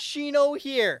man Yeah. Shino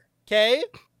here, okay?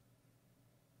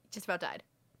 Just about died.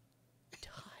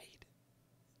 Died.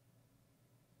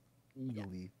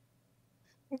 Eagly.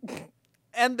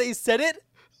 And they said it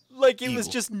like it was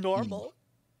Eagle. just normal.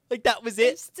 Like that was I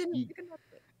it. just didn't Eag- think about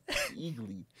it.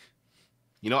 Eagly.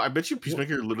 You know, I bet you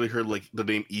Peacemaker literally heard like the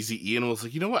name Easy E and was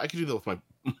like, you know what, I could do that with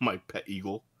my pet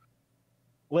eagle.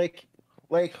 Like,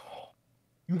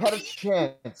 you had a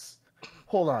chance.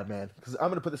 Hold on, man, because I'm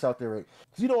gonna put this out there, right?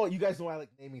 Because you know what, you guys know I like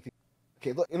naming things.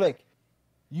 Okay, look, like,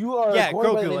 you are Yeah,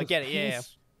 going by the Grogu, name I of get it, yeah.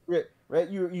 Right.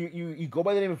 You go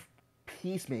by the name of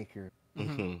Peacemaker,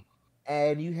 Mhm. Mhm.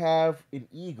 and you have an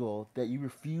eagle that you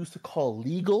refuse to call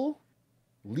legal,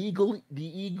 the eagle,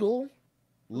 legal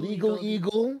Legal.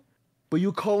 eagle, but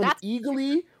you call him That's-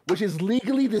 Eagly, which is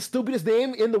legally the stupidest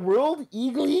name in the world,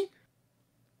 Eagly.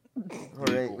 All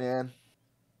right, Eagle. man.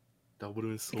 That would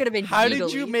have been so It could have been. How did you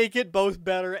Giggly. make it both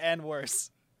better and worse?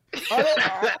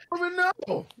 I don't even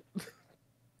know.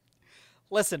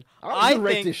 Listen, I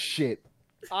write think this shit.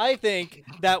 I think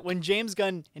that when James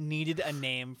Gunn needed a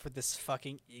name for this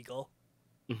fucking eagle,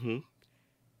 hmm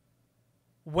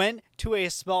went to a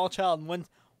small child and went,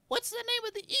 "What's the name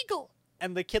of the eagle?"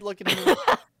 And the kid looked at him and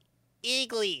went,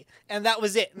 "Eagly," and that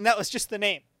was it. And that was just the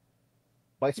name.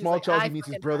 By small like, child, I he means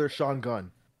his fucking brother love it. Sean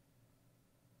Gunn.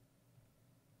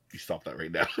 You stop that right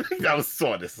now. That was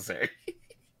so unnecessary.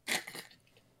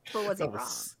 But was he wrong?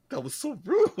 That was so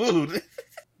rude.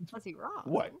 Was he wrong?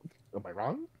 What? Am I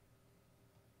wrong?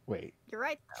 Wait, You're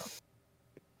right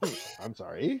though. I'm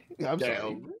sorry. I'm sorry.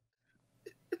 Damn.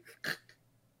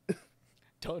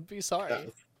 Don't be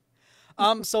sorry.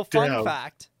 Yeah. So fun Damn.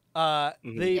 fact,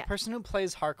 Mhm. the Yeah. person who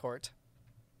plays Harcourt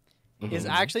is Mhm.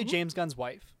 actually James Gunn's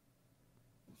wife.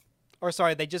 Or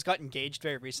sorry, they just got engaged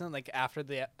very recently, like after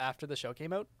the show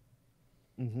came out.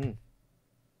 Mm-hmm.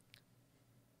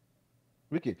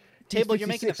 Wicked. He's Table, you're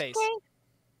making a 56. face.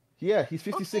 Yeah, he's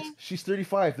 56. Okay. She's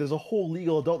 35. There's a whole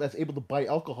legal adult that's able to buy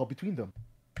alcohol between them.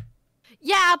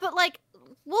 Yeah, but like,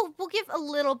 we'll give a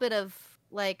little bit of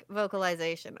like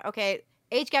vocalization. Okay,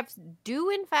 age gaps do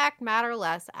in fact matter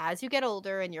less as you get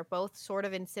older, and you're both sort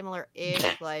of in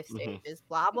similar-ish life Mhm. stages.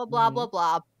 Blah blah blah blah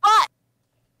blah. But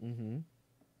Mm-hmm.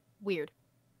 weird.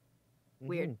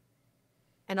 Weird. Mhm.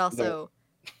 And also,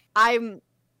 I'm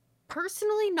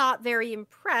personally not very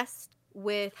impressed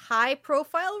with high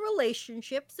profile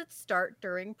relationships that start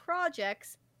during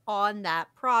projects on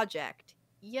that project.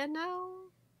 You know?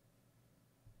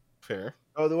 Fair.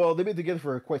 Oh, well, they've been together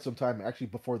for quite some time, actually,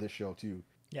 before this show too.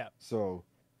 Yeah. So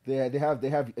they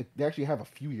actually have a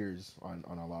few years on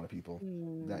a lot of people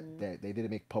that they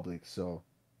didn't make public. So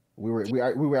we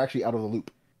were actually out of the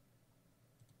loop.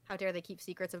 How dare they keep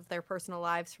secrets of their personal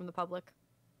lives from the public?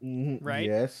 Mm-hmm. Right?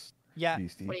 Yes. Yeah.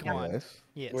 Beastie. What do you Come on. Yes.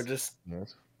 Yes.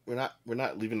 Yes. We're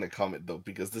not leaving the comment though,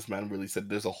 because this man really said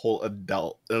there's a whole an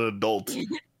adult in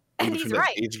And he's between that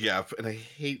right. age gap, and I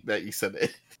hate that you said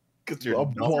it because you're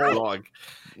Well, not well, wrong.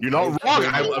 You're not wrong.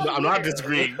 I'm not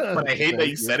disagreeing, but I hate that Thank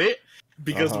you said it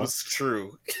because it Uh-huh. was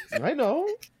true. I know.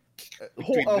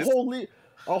 Between this-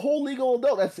 A whole legal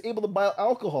adult that's able to buy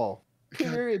alcohol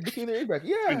between their age bracket.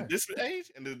 Yeah. between this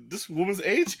age and then this woman's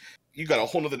age, you got a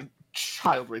whole other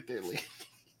child right there. Like,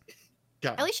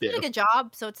 God At least she did a damn. good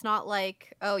job, so it's not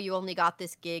like, oh, you only got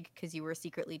this gig because you were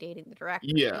secretly dating the director.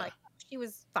 Yeah. Like, she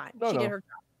was fine. No, she did no. her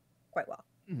job quite well.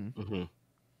 Mm-hmm.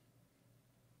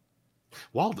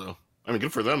 Wow, though. I mean,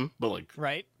 good for them, but like,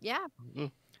 Right? Yeah.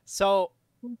 So,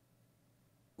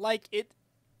 like, it,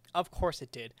 of course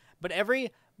it did. But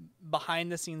every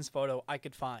behind the scenes photo I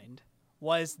could find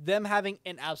was them having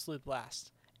an absolute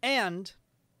blast. And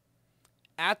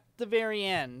at the very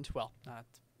end, well, not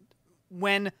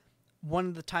when one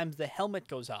of the times the helmet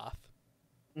goes off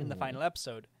in the Mhm. final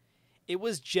episode, it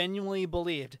was genuinely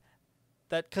believed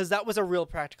that, because that was a real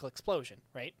practical explosion,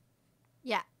 right?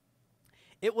 Yeah.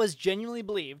 It was genuinely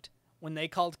believed when they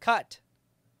called cut.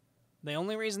 The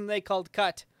only reason they called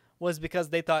cut was because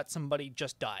they thought somebody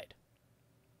just died.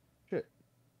 Shit.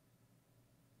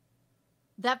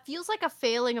 That feels like a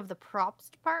failing of the props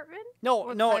department. No,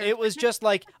 Was no, there- it was just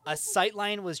like a sight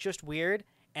line was just weird,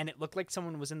 and it looked like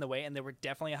someone was in the way, and they were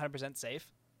definitely 100%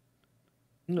 safe.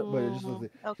 No, but it just looks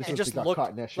like, Okay. just It looks just like got looked caught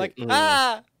in that shit. like, Ugh.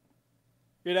 ah!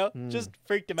 You know, Mm. just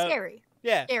freaked him out. Scary.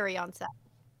 Yeah. Scary on set.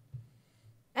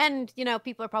 And, you know,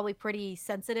 people are probably pretty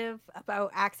sensitive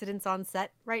about accidents on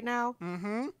set right now.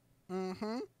 Mm-hmm.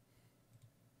 Mm-hmm.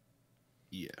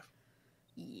 Yeah.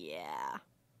 Yeah.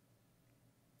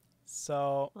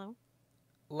 So Hello?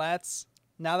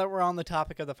 now that we're on the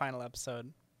topic of the final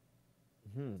episode,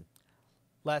 Mhm.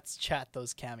 let's chat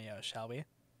those cameos, shall we?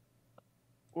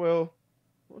 Well,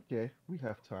 okay, we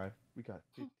have time. We got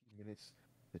 15 minutes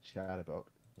to chat about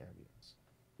cameos.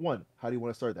 One, how do you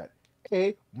want to start that?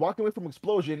 A, walking away from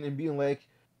explosion and being like,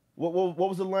 what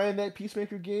was the line that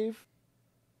Peacemaker gave?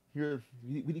 Here,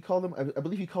 what did he call them? I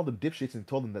believe he called them dipshits and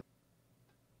told them that.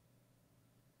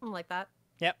 I don't like that.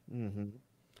 Mm-hmm.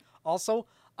 Also,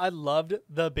 I loved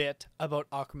the bit about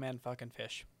Aquaman fucking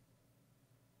fish.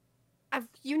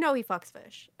 You know he fucks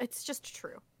fish. It's just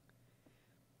true.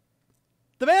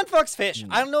 The man fucks fish. Mm.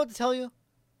 I don't know what to tell you.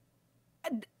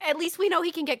 At least we know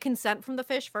he can get consent from the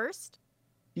fish first.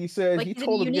 He said Like he he's in a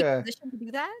told him, unique yeah, position to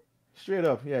do that. straight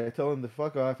up, yeah, tell him to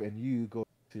fuck off and you go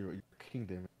to your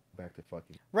kingdom back to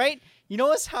fucking. Right? You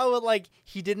notice how, like,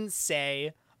 he didn't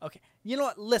say, okay, you know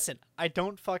what? Listen, I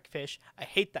don't fuck fish. I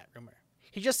hate that rumor.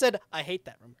 He just said, I hate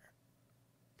that rumor.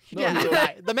 He No, didn't he goes- deny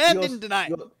it. The man He goes- didn't deny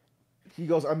he it.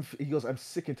 goes- he goes, I'm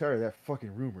sick and tired of that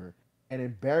fucking rumor. And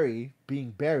then Barry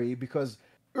being Barry, because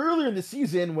earlier in the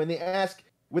season when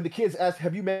the kids ask,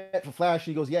 have you met the Flash?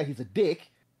 He goes, yeah, he's a dick.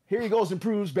 Here he goes and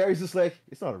proves Barry's just like,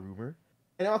 it's not a rumor.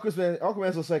 And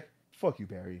Aquaman's just like, fuck you,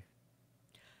 Barry.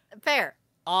 Fair.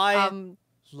 I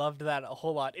loved that a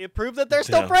whole lot. It proved that they're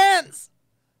still Yeah. friends.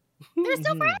 They're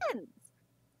still Mhm. friends.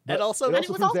 And also- And It it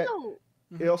was proves also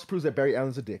it also proves that Barry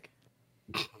Allen's a dick.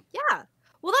 yeah.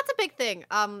 Well, that's a big thing.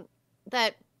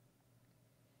 That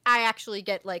I actually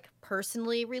get like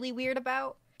personally really weird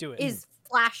about Do it. is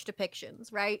Flash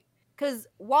depictions, right? Because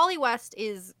Wally West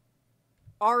is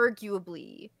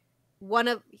arguably one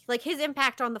of like his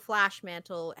impact on the Flash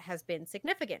mantle has been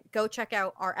significant. Go check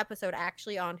out our episode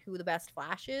actually on who the best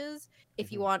Flash is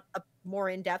if you Mhm. want a more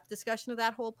in-depth discussion of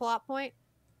that whole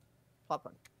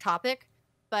topic.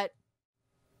 But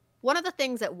one of the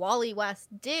things that Wally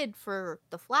West did for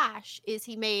the Flash is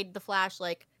he made the Flash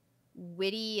like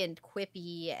witty and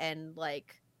quippy and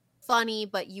like funny,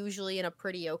 but usually in a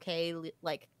pretty okay,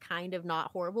 like kind of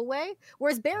not horrible way.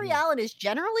 Whereas Barry Mm. Allen is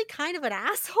generally kind of an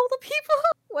asshole to people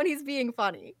when he's being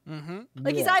funny. Mm-hmm.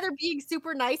 Like he's Yeah. either being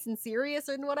super nice and serious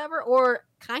and whatever, or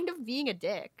kind of being a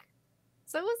dick.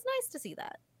 So it was nice to see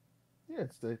that. Yeah,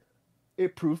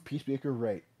 it proved Peacemaker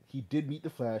right. He did meet the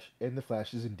Flash, and the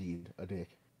Flash is indeed a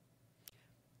dick.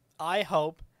 I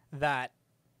hope that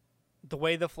the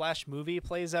way the Flash movie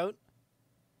plays out,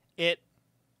 it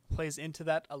plays into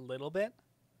that a little bit.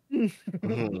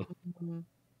 Mhm.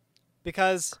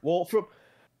 Because Well,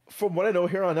 from what I know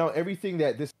here on out, everything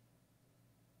that this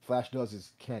Flash does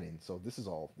is canon. So this is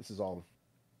all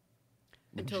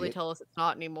Until they legit. tell us it's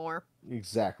not anymore.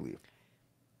 Exactly.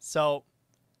 so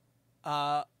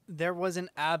there was an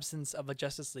absence of a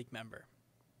Justice League member.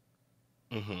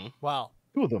 Mhm. Well,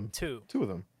 Two of them. two. Two of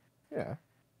them. Yeah.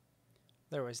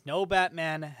 There was no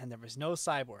Batman and there was no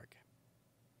Cyborg.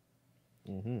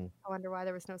 Mm-hmm. I wonder why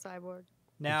there was no Cyborg.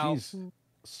 Now, Jeez.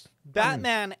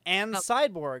 Batman and Oh.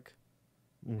 Cyborg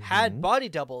had Mhm. body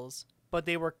doubles, but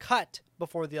they were cut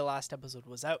before the last episode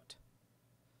was out.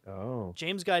 Oh.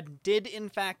 James Gunn did, in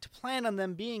fact, plan on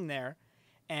them being there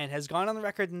and has gone on the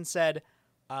record and said,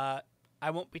 I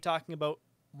won't be talking about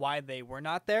why they were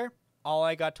not there. All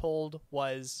I got told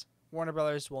was Warner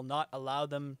Brothers will not allow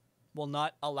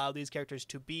these characters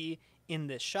to be in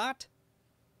this shot.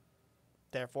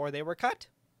 Therefore, they were cut.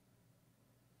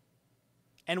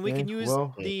 And we Okay, can use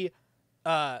well-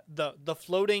 the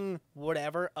floating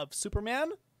whatever of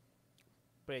Superman,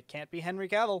 but it can't be Henry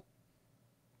Cavill.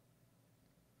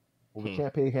 Well, we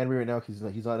can't pay Henry right now because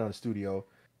he's not on the studio.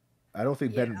 I don't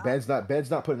think Yeah. Ben's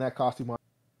not putting that costume on.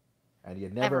 And he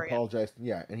had never Ever again. apologized.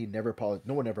 Yeah, and he never apologized.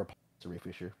 No one ever apologized to Ray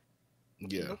Fisher.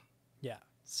 Yeah. Yeah.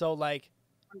 So like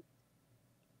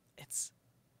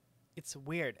it's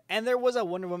weird. And there was a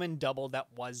Wonder Woman double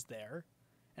that was there.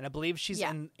 And I believe she's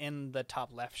Yeah. in the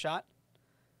top left shot.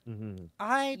 Mm-hmm.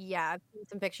 Yeah, I've seen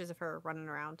some pictures of her running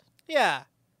around. Yeah.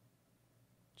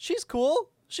 She's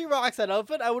cool. She rocks that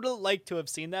outfit. I would have liked to have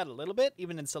seen that a little bit,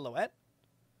 even in silhouette,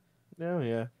 Oh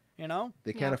yeah. you know?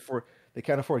 They can't afford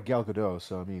Gal Gadot,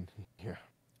 so I mean, yeah.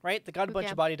 Right? They got a Who bunch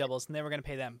can't? of body doubles and they were gonna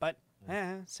pay them. But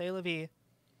say la vie.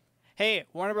 Hey,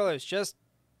 Warner Brothers, just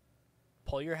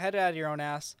pull your head out of your own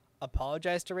ass,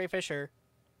 apologize to Ray Fisher,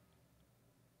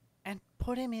 and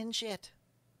put him in shit.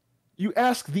 You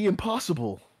ask the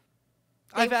impossible.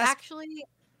 They I've asked. actually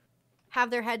have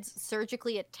their heads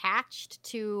surgically attached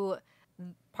to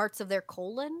parts of their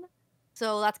colon,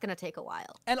 so that's gonna take a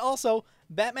while. And also,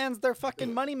 Batman's their fucking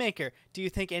moneymaker. Do you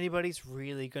think anybody's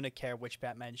really gonna care which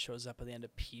Batman shows up at the end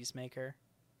of Peacemaker?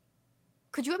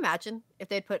 Could you imagine if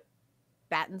they'd put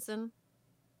Battinson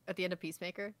at the end of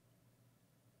Peacemaker?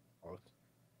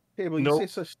 Hey, well, you Nope. say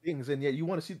such things, and yet you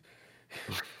want to see.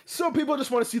 Some people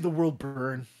just want to see the world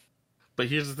burn. But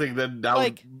here's the thing: that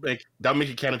Like- would make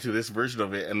it canon to this version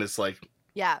of it, and it's like,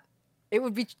 Yeah, it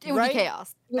would be Right?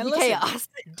 chaos. It would And be listen, chaos.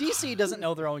 DC doesn't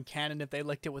know their own canon if they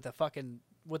licked it with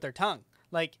with their tongue.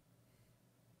 Like,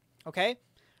 okay,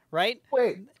 right?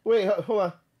 Wait, hold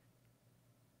on.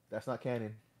 That's not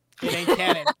canon. It ain't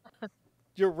canon.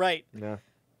 You're right. No.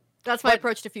 That's my But-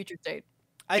 approach to Future State.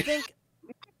 I think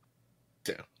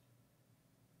damn.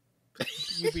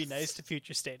 you be nice to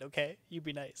Future State, okay? You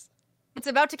be nice. It's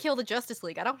about to kill the Justice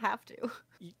League. I don't have to.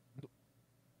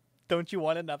 Don't you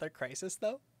want another crisis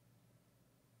though?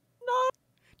 No,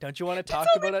 Don't you want to talk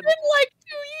it's only about it? been like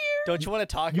 2 years. Don't you want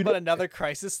to talk You about know- another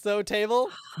crisis though, Table?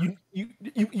 You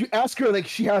ask her like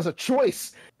she has a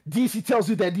choice. DC tells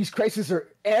you that these crises are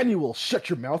annual. Shut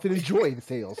your mouth and enjoy the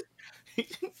sales.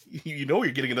 you know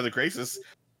you're getting another crisis,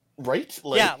 right?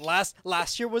 Like, Yeah,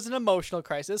 last year was an emotional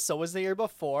crisis. So was the year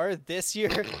before. This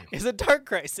year is a dark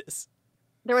crisis.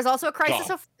 There was also a crisis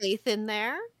God. of faith in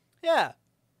there. Yeah.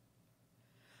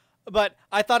 But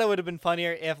I thought it would have been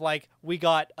funnier if, like, we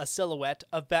got a silhouette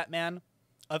of Batman,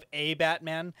 of a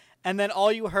Batman, and then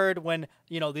all you heard when,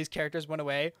 these characters went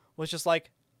away was just,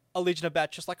 like, a Legion of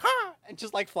Bats just like, ha! And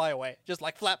just, like, fly away. Just,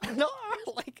 like, flap. No!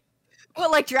 Like, What,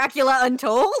 like Dracula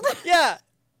Untold? yeah,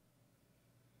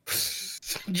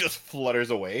 just flutters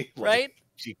away, like, right?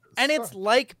 Jesus. And it's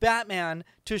like Batman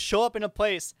to show up in a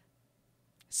place,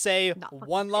 say Not fucking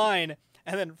one line,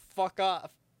 and then fuck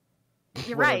off.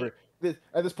 You're right. Whatever.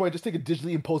 At this point, just take a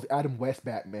digitally imposed Adam West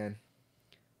Batman.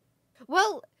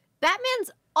 Well, Batman's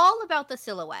all about the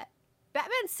silhouette.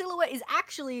 Batman's silhouette is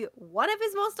actually one of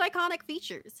his most iconic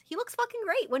features. He looks fucking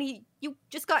great when you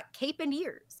just got cape and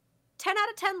ears. 10 out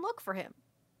of 10 look for him.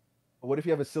 What if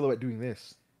you have a silhouette doing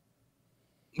this?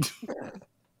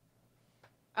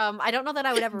 I don't know that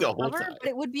I would ever The whole recover, time. but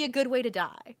it would be a good way to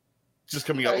die. Just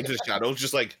coming out into the shadows,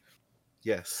 just like,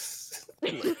 yes.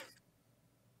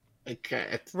 I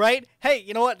can't. Right? Hey,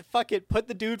 you know what? Fuck it. Put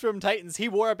the dude from Titans. He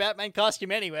wore a Batman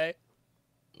costume anyway.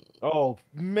 Oh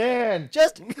man!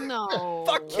 Just No.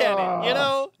 fuck canon, you Ah.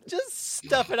 know? Just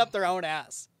stuff it up their own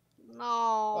ass. No.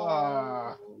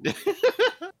 Ah.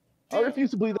 I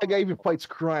refuse to believe that guy even fights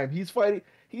crime. He's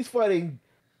fighting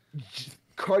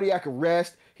cardiac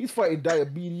arrest. He's fighting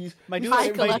diabetes. My He's dude's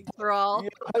High fighting- cholesterol.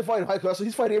 He's fighting high cholesterol.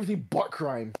 He's fighting everything but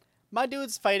crime. My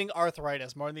dude's fighting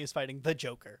arthritis more than he's fighting the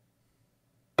Joker.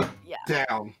 Yeah.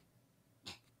 Down.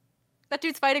 That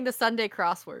dude's fighting the Sunday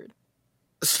crossword.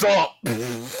 Stop.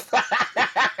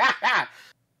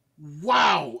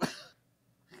 Wow.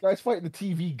 Guy's fighting the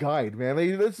TV guide, man.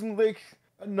 Let's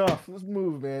enough. Let's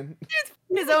move, man.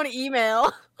 His own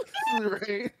email.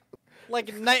 Right? Like,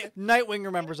 Nightwing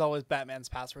remembers all his Batman's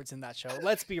passwords in that show.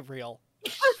 Let's be real.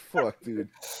 Fuck, dude.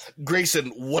 Grayson,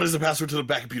 what is the password to the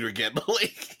back computer again?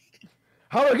 Like,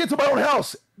 How do I get to my own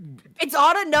house? It's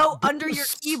on a note under your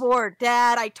keyboard,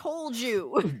 Dad. I told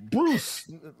you. Bruce,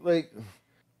 like,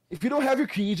 if you don't have your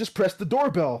key, just press the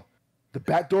doorbell. The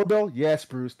bat doorbell? Yes,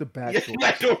 Bruce, the bat yeah, doorbell.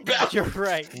 that doorbell. You're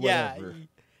right. Yeah. Whatever.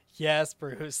 Yes,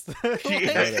 Bruce.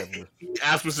 Whatever. He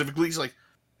asked specifically, he's like,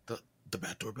 the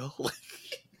bat doorbell? Like,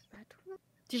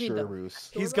 Do you Sure, mean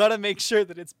Bruce. He's got to make sure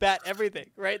that it's bat everything,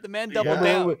 right? The man doubled Yeah.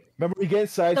 down. Remember, we get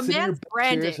inside, The sit in your man's bat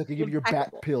branding chairs, I can give you your bat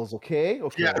impeccable. pills, okay?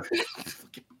 Okay. yeah.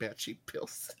 Fucking bat cheap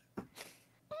pills.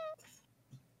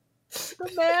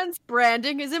 the man's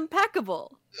branding is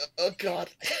impeccable? Oh, God.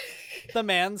 The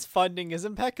man's funding is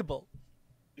impeccable.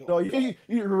 No,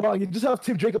 you're wrong. You just have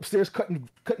Tim Drake upstairs cutting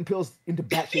pills into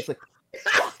bat shapes like,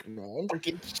 fuck, man.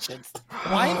 Freaking shit.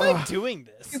 Why am I doing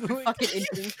this? Fucking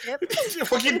internship.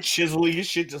 Fucking chiseling his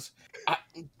shit. Just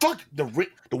fuck the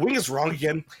wing is wrong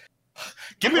again.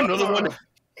 Give me another one. It's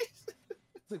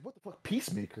like, what the fuck?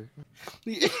 Peacemaker?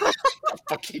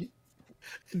 Fucking.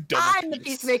 I'm the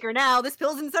peacemaker now. This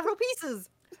pill's in several pieces.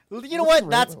 You know What's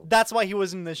what? the rainbow? That's why he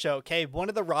was in the show. Okay, one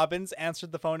of the Robins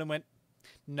answered the phone and went,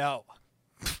 "No,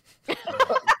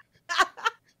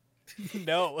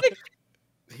 no."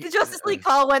 The Justice League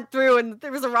call went through, and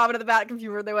there was a Robin at the Bat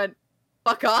computer. And they went,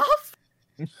 "Fuck off."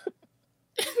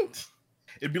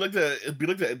 It'd be like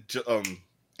the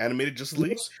animated Justice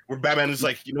League where Batman is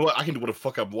like, you know what, I can do what the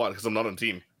fuck I want because I'm not on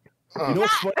team. You know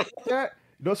what's funny about that?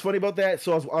 You know what's funny about that?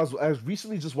 So I was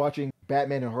recently just watching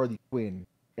Batman and Harley Quinn,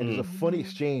 and there's a funny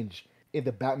exchange in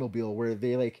the Batmobile where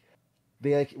they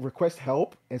request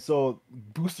help, and so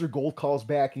Booster Gold calls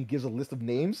back and he gives a list of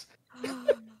names,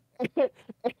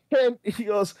 and he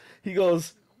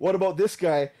goes, what about this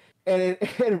guy? And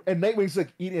Nightwing's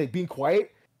like eating, like being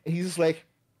quiet, and he's just like,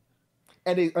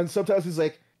 and sometimes he's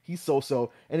like, he's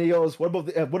so, and he goes, what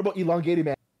about Elongated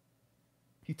Man?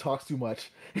 He talks too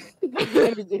much.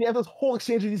 And you have this whole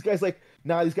exchange of these guys like,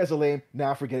 nah, these guys are lame.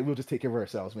 Nah, forget it. We'll just take care of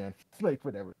ourselves, man. It's like,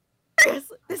 whatever.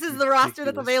 This is the roster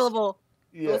that's available.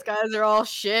 Yeah, Those guys are all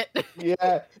shit.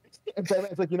 yeah. And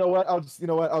Batman's like, you know what? I'll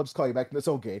just call you back. It's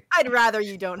okay. I'd rather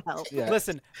you don't help. Yeah.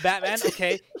 Listen, Batman,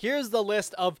 okay, here's the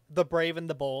list of the brave and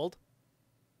the bold.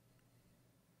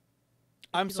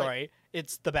 I'm He's like- sorry,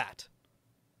 it's the Bat.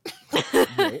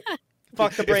 Right.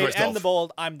 Fuck the It's brave myself. and the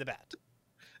bold, I'm the Bat.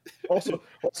 Also,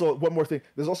 one more thing.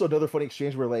 There's also another funny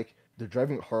exchange where like they're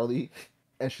driving Harley,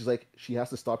 and she's like, she has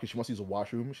to stop because she wants to use a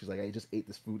washroom. She's like, I just ate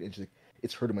this food, and she's like,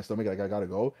 it's hurting my stomach. Like I gotta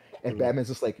go. And Batman's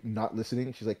just like not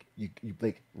listening. She's like, you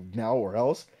like now or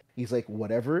else. He's like,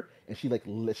 whatever. And she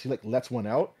lets one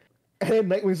out. And then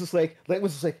Nightwing's just like,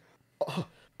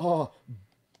 oh,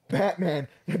 Batman.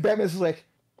 And Batman's just like,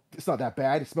 it's not that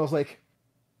bad. It smells like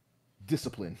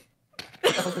discipline.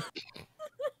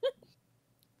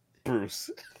 Bruce.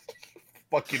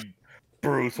 Fucking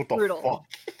Bruce, what the Brutal.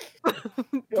 fuck?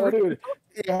 Oh, dude,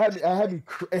 it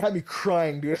had me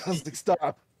crying, dude. I was like,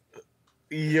 stop.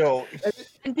 Yo,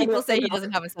 And people say he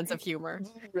doesn't have a sense of humor.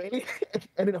 Right?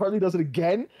 And then Harley does it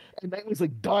again, and Nightwing's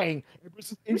like dying. And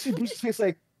you see Bruce's face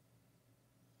like,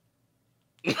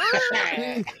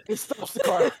 it stops the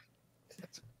car.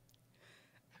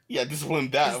 yeah, discipline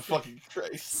that, fucking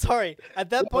Christ. Sorry, at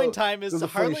that point in time, This is is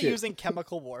funny Harley shit. using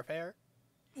chemical warfare?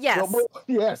 Yes.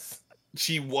 Yes.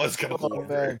 She was chemical Oh,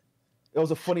 warfare. man. It was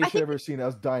the funniest I shit I've ever seen. I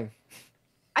was dying.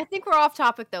 I think we're off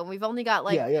topic though. We've only got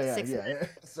like yeah. 6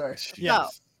 minutes. Sorry. Yeah.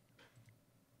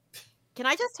 Can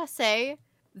I just say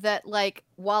that, like,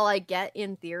 while I get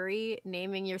in theory,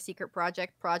 naming your secret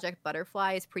project Project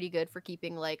Butterfly is pretty good for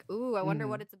keeping, like, ooh, I wonder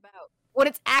what it's about. When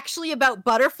it's actually about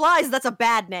butterflies, that's a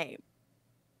bad name.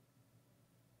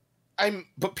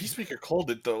 But Peacemaker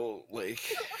called it though, like,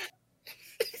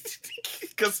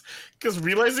 because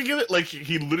realizing it, like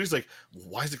he literally is like,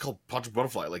 why is it called Project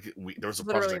Butterfly? Like there was a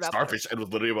Literally project about Starfish, and it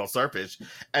was literally about Starfish,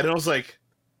 and I was like,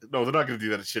 no, they're not gonna do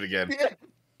that shit again.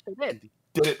 They did.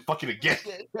 Did it fucking again?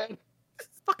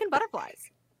 It's fucking butterflies.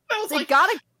 I was They like,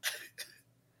 gotta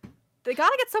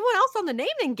get someone else on the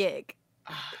naming gig.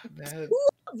 ah, man.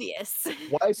 Obvious.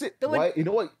 Why is it? The one- Why? You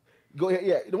know what? Go ahead.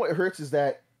 Yeah. You know what hurts is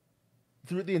that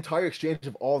through the entire exchange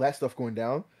of all that stuff going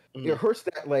down, it hurts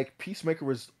that like Peacemaker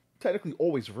was technically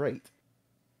always right.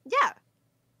 Yeah.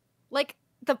 Like,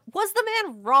 was the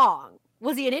man wrong?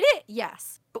 Was he an idiot?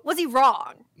 Yes. But was he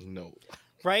wrong? No.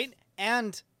 Right?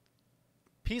 And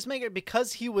Peacemaker,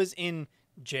 because he was in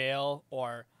jail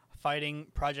or fighting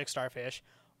Project Starfish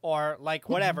or like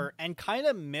whatever, and kind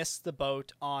of missed the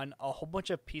boat on a whole bunch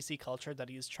of PC culture that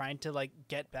he's trying to like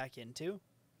get back into,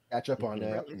 Catch up on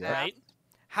that. Really Yeah. right?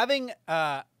 Having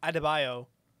Adebayo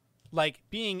like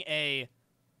being a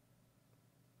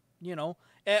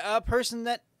person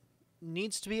that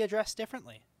needs to be addressed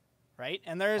differently, right?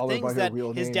 And there are Call her by things her that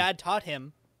real his name. dad taught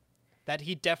him that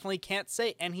he definitely can't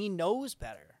say, and he knows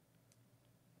better.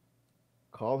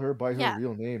 Call her by her Yeah.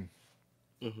 real name.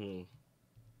 Mm-hmm.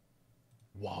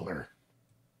 Waller.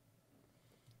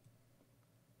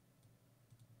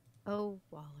 Oh,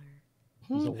 Waller.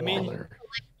 He's a I mean- Waller.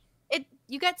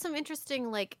 You get some interesting,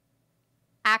 like,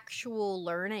 actual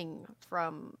learning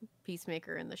from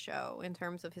Peacemaker in the show in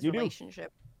terms of his You do.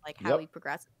 relationship, like how Yep. he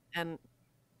progressed. And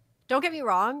don't get me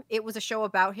wrong, it was a show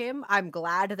about him. I'm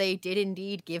glad they did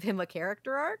indeed give him a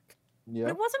character arc, but Yeah.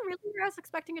 it wasn't really where I was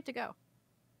expecting it to go.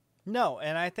 No,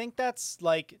 and I think that's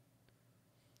like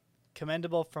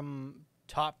commendable from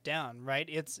top down, right?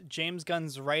 It's James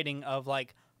Gunn's writing of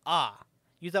like,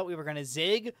 you thought we were gonna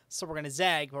zig, so we're gonna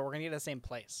zag, but we're gonna get to the same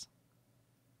place.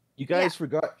 You guys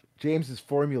forgot James's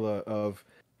formula of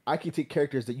I can take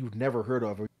characters that you've never heard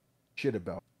of or shit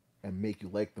about and make you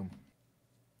like them.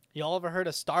 Y'all ever heard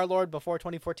of Star-Lord before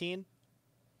 2014?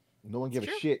 No one gave It's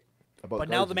a true. shit about. But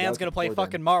now the man's gonna play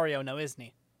fucking Mario, now isn't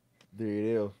he? There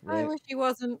you go. I Right. wish he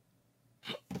wasn't.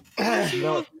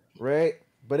 No, right.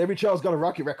 But every child's got a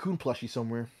Rocket Raccoon plushie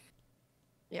somewhere.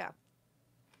 Yeah.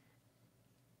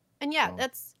 And yeah, Wow.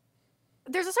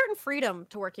 there's a certain freedom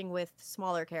to working with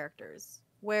smaller characters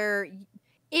where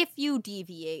if you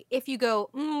deviate, if you go,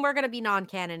 we're going to be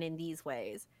non-canon in these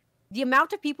ways, the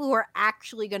amount of people who are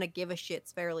actually going to give a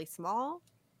shit's fairly small.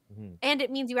 Mhm. And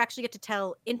it means you actually get to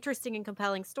tell interesting and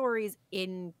compelling stories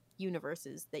in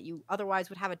universes that you otherwise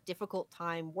would have a difficult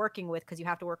time working with because you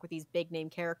have to work with these big name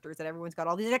characters that everyone's got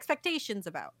all these expectations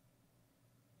about.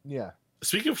 Yeah.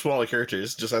 Speaking of smaller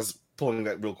characters, just as pulling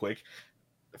that real quick,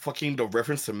 fucking the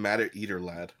reference to Matter Eater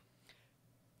Lad.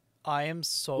 I am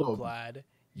so Whoa. glad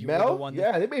you were Mel? the one.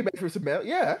 Yeah, they made reference to Mel.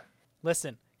 Yeah.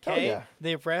 Listen, Hell okay? yeah.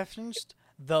 They referenced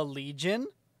the Legion,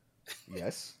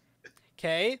 Yes.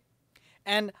 okay?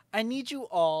 And I need you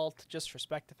all to just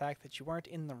respect the fact that you weren't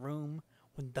in the room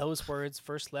when those words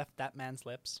first left that man's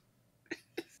lips.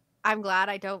 I'm glad.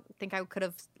 I don't think I could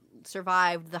have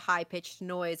survived the high pitched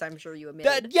noise I'm sure you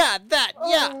emitted. Yeah.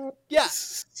 Oh.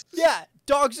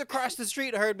 Dogs across the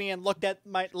street heard me and looked at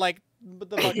my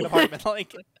the fucking apartment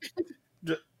like.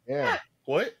 Yeah.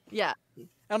 What? Yeah. And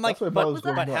I'm like, That's why Mel was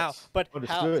but going how? nuts. But how?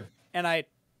 Understood. And I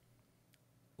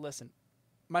listen.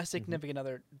 My significant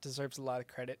other deserves a lot of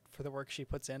credit for the work she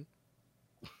puts in.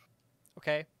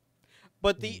 Okay,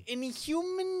 but the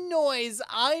inhuman noise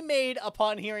I made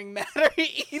upon hearing Matter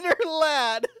Eater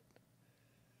Lad.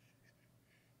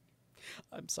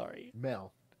 I'm sorry.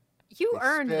 Mel. You They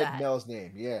earned sped that. Mel's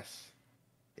name. Yes.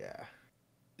 Yeah.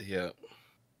 Yeah.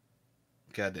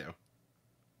 Goddamn.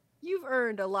 You've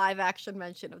earned a live action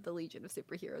mention of the Legion of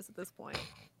Superheroes at this point.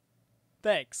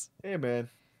 Thanks. Hey, man.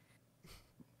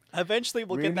 Eventually,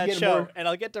 we'll We're get gonna that get show, more- and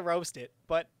I'll get to roast it.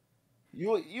 But You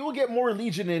will get more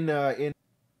Legion in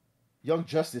Young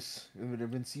Justice when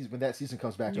that season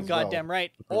comes back. you as goddamn well.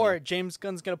 right. Or James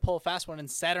Gunn's gonna pull a fast one, and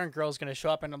Saturn Girl's gonna show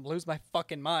up, and I'm lose my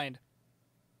fucking mind.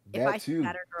 If That I see too.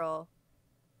 Matter Girl,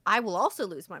 I will also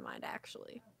lose my mind,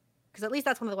 actually. Because at least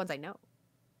that's one of the ones I know.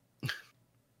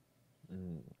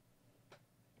 Mm.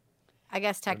 I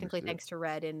guess technically, Understood. thanks to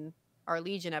Red in our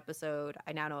Legion episode,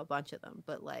 I now know a bunch of them.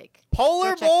 But like,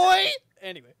 Polar check Boy.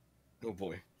 Anyway, Oh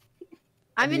boy.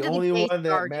 I'm the into only the one that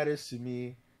Guardian. matters to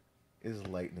me is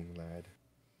Lightning Lad. Fair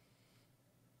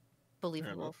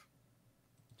Believable. enough.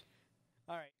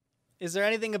 all right. Is there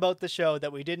anything about the show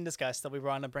that we didn't discuss that we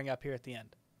want to bring up here at the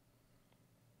end?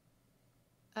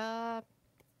 Not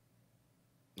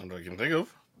that I can think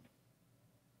of.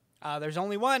 There's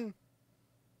only one.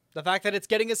 The fact that it's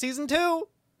getting a season 2.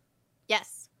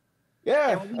 Yes. Yeah,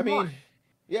 There will be I mean, more.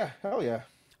 yeah, hell yeah.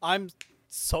 I'm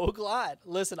so glad.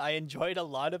 Listen, I enjoyed a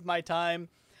lot of my time.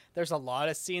 There's a lot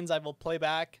of scenes I will play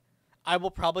back. I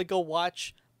will probably go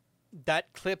watch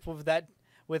that clip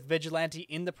with Vigilante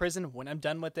in the prison when I'm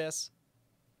done with this.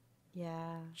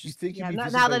 Yeah. You think Yeah. you'd be Now,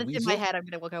 visited now by that it's in my Weasel? head, I'm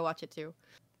gonna go watch it too.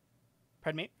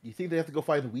 Pardon me? You think they have to go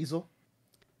find the Weasel?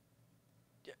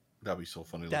 That'd be so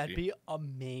funny. That'd Loki. be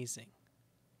amazing.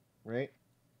 Right?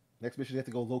 Next mission, they have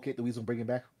to go locate the Weasel and bring him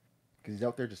back because he's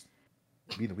out there just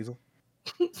being the Weasel.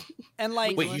 And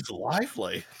like, Wait, he's alive?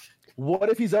 Like, What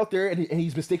if he's out there and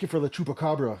he's mistaken for the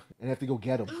Chupacabra and have to go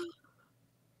get him?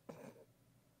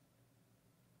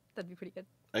 That'd be pretty good.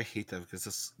 I hate that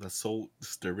because that's so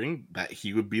disturbing that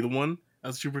he would be the one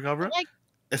as Chupacabra, Like,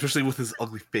 especially with his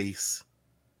ugly face.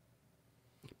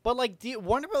 but like,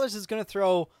 Warner Brothers is gonna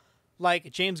throw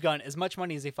like James Gunn as much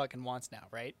money as he fucking wants now,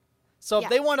 right? So if Yeah.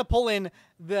 they want to pull in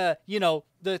the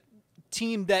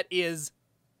team that is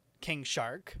King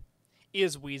Shark,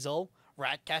 is Weasel,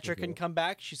 Ratcatcher can come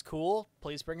back. She's cool.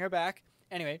 Please bring her back.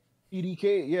 Anyway,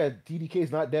 DDK, yeah,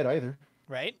 DDK's not dead either.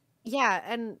 right? yeah,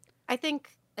 and I think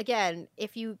again,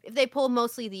 if they pull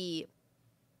mostly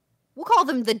we'll call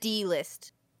them the D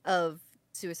list of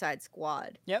Suicide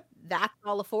Squad. Yep. That's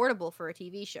all affordable for a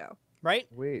TV show. Right?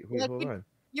 Wait, Like, hold on.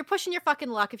 You're pushing your fucking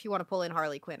luck if you want to pull in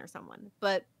Harley Quinn or someone,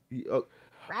 but Oh,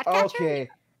 Ratcatcher.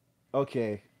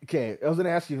 okay. I was gonna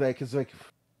ask you that because, like,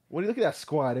 when you look at that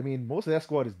squad, I mean, most of that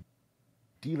squad is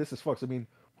D-list as fuck. So, I mean,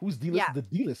 who's D-list? Yeah. The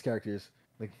D-list characters,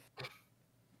 like,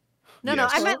 No,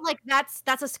 Yes. I meant like that's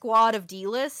a squad of D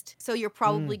list, so you're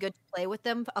probably good to play with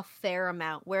them a fair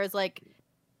amount. Whereas like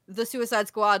the Suicide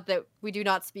Squad that we do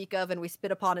not speak of and we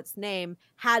spit upon its name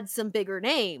had some bigger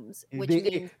names, which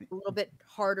means a little bit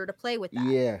harder to play with that.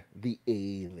 yeah, the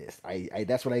A-list. I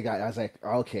that's what I got. I was like,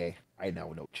 okay, I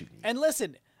now know what you mean. And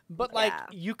listen, but like, Yeah.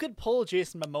 you could pull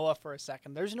Jason Momoa for a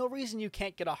second. There's no reason you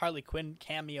can't get a Harley Quinn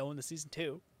cameo in the season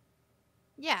 2,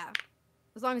 Yeah,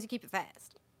 as long as you keep it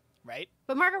fast. right?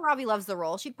 But Margot Robbie loves the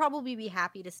role. She'd probably be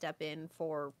happy to step in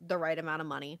for the right amount of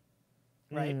money.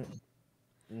 Right.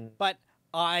 Mm. But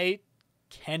I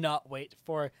cannot wait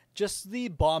for just the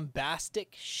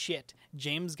bombastic shit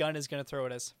James Gunn is going to throw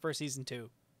at us for season 2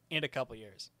 in a couple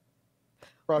years.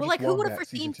 Project well, like, who would have Wombat,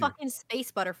 foreseen season 2. fucking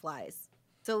space butterflies?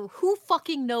 So who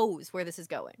fucking knows where this is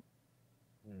going?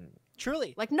 Mm.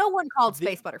 Truly. Like, no one called The-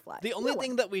 space butterflies. The only No one.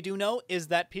 thing that we do know is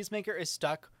that Peacemaker is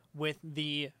stuck with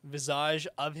the visage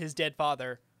of his dead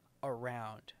father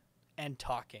around and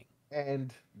talking.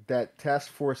 And that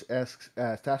Task Force X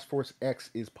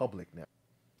is public now,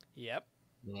 Yep.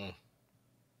 Mm.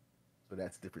 so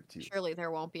that's different too. Surely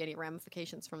there won't be any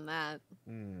ramifications from that.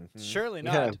 Mhm. Surely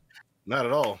not. Yeah. Not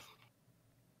at all.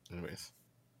 Anyways.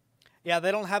 Yeah,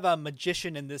 they don't have a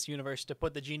magician in this universe to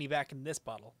put the genie back in this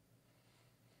bottle.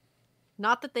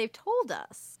 Not that they've told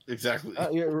us. Exactly.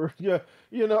 Yeah,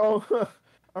 you know,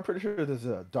 I'm pretty sure there's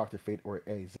a Dr. Fate or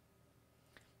a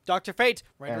Dr. Fate,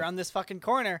 right And- around this fucking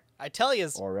corner. I tell you.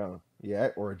 or a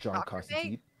or a John Dr.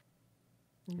 Constantine. Fate?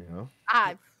 You know,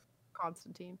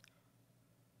 Constantine.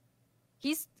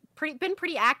 He's been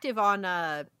pretty active on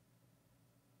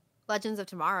Legends of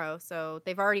Tomorrow, so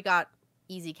they've already got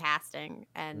easy casting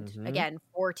and Mhm. again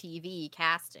for TV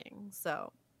casting.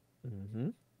 So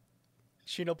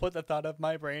Shino put the thought of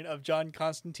my brain of John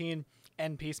Constantine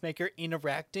and Peacemaker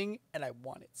interacting, and I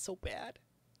want it so bad.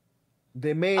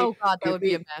 they may. oh god, that if would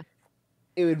be a they-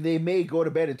 mess. They may go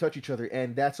to bed and touch each other,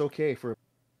 and that's okay for.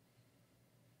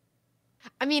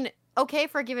 I mean, okay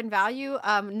for a given value.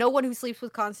 No one who sleeps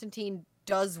with Constantine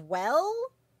does well.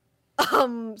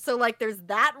 So like there's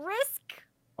that risk.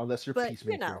 Unless you're But,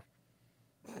 Peacemaker. you know.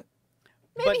 Maybe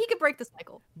But- he could break the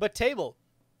cycle. But Table,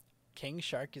 King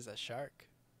Shark is a shark.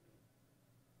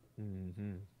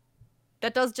 Mm-hmm.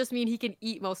 That does just mean he can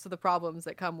eat most of the problems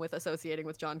that come with associating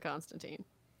with John Constantine.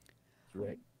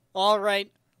 Right. All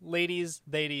right, ladies,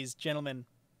 gentlemen,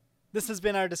 this has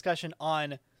been our discussion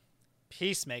on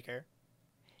Peacemaker.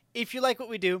 If you like what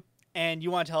we do and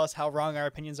you want to tell us how wrong our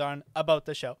opinions are about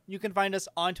the show, you can find us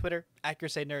on Twitter at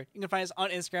Crusade Nerd. You can find us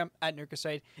on Instagram at Nerd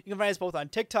Crusade. You can find us both on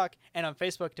TikTok and on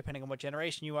Facebook, depending on what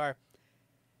generation you are.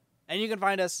 And you can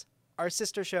find us, our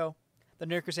sister show, the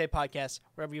Nerd Crusade Podcast,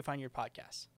 wherever you find your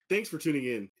podcasts. Thanks for tuning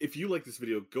in. If you like this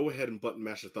video, go ahead and button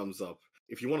mash a thumbs up.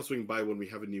 If you want to swing by when we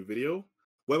have a new video,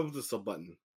 web up the sub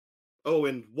button. Oh,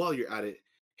 and while you're at it,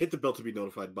 hit the bell to be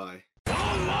notified by.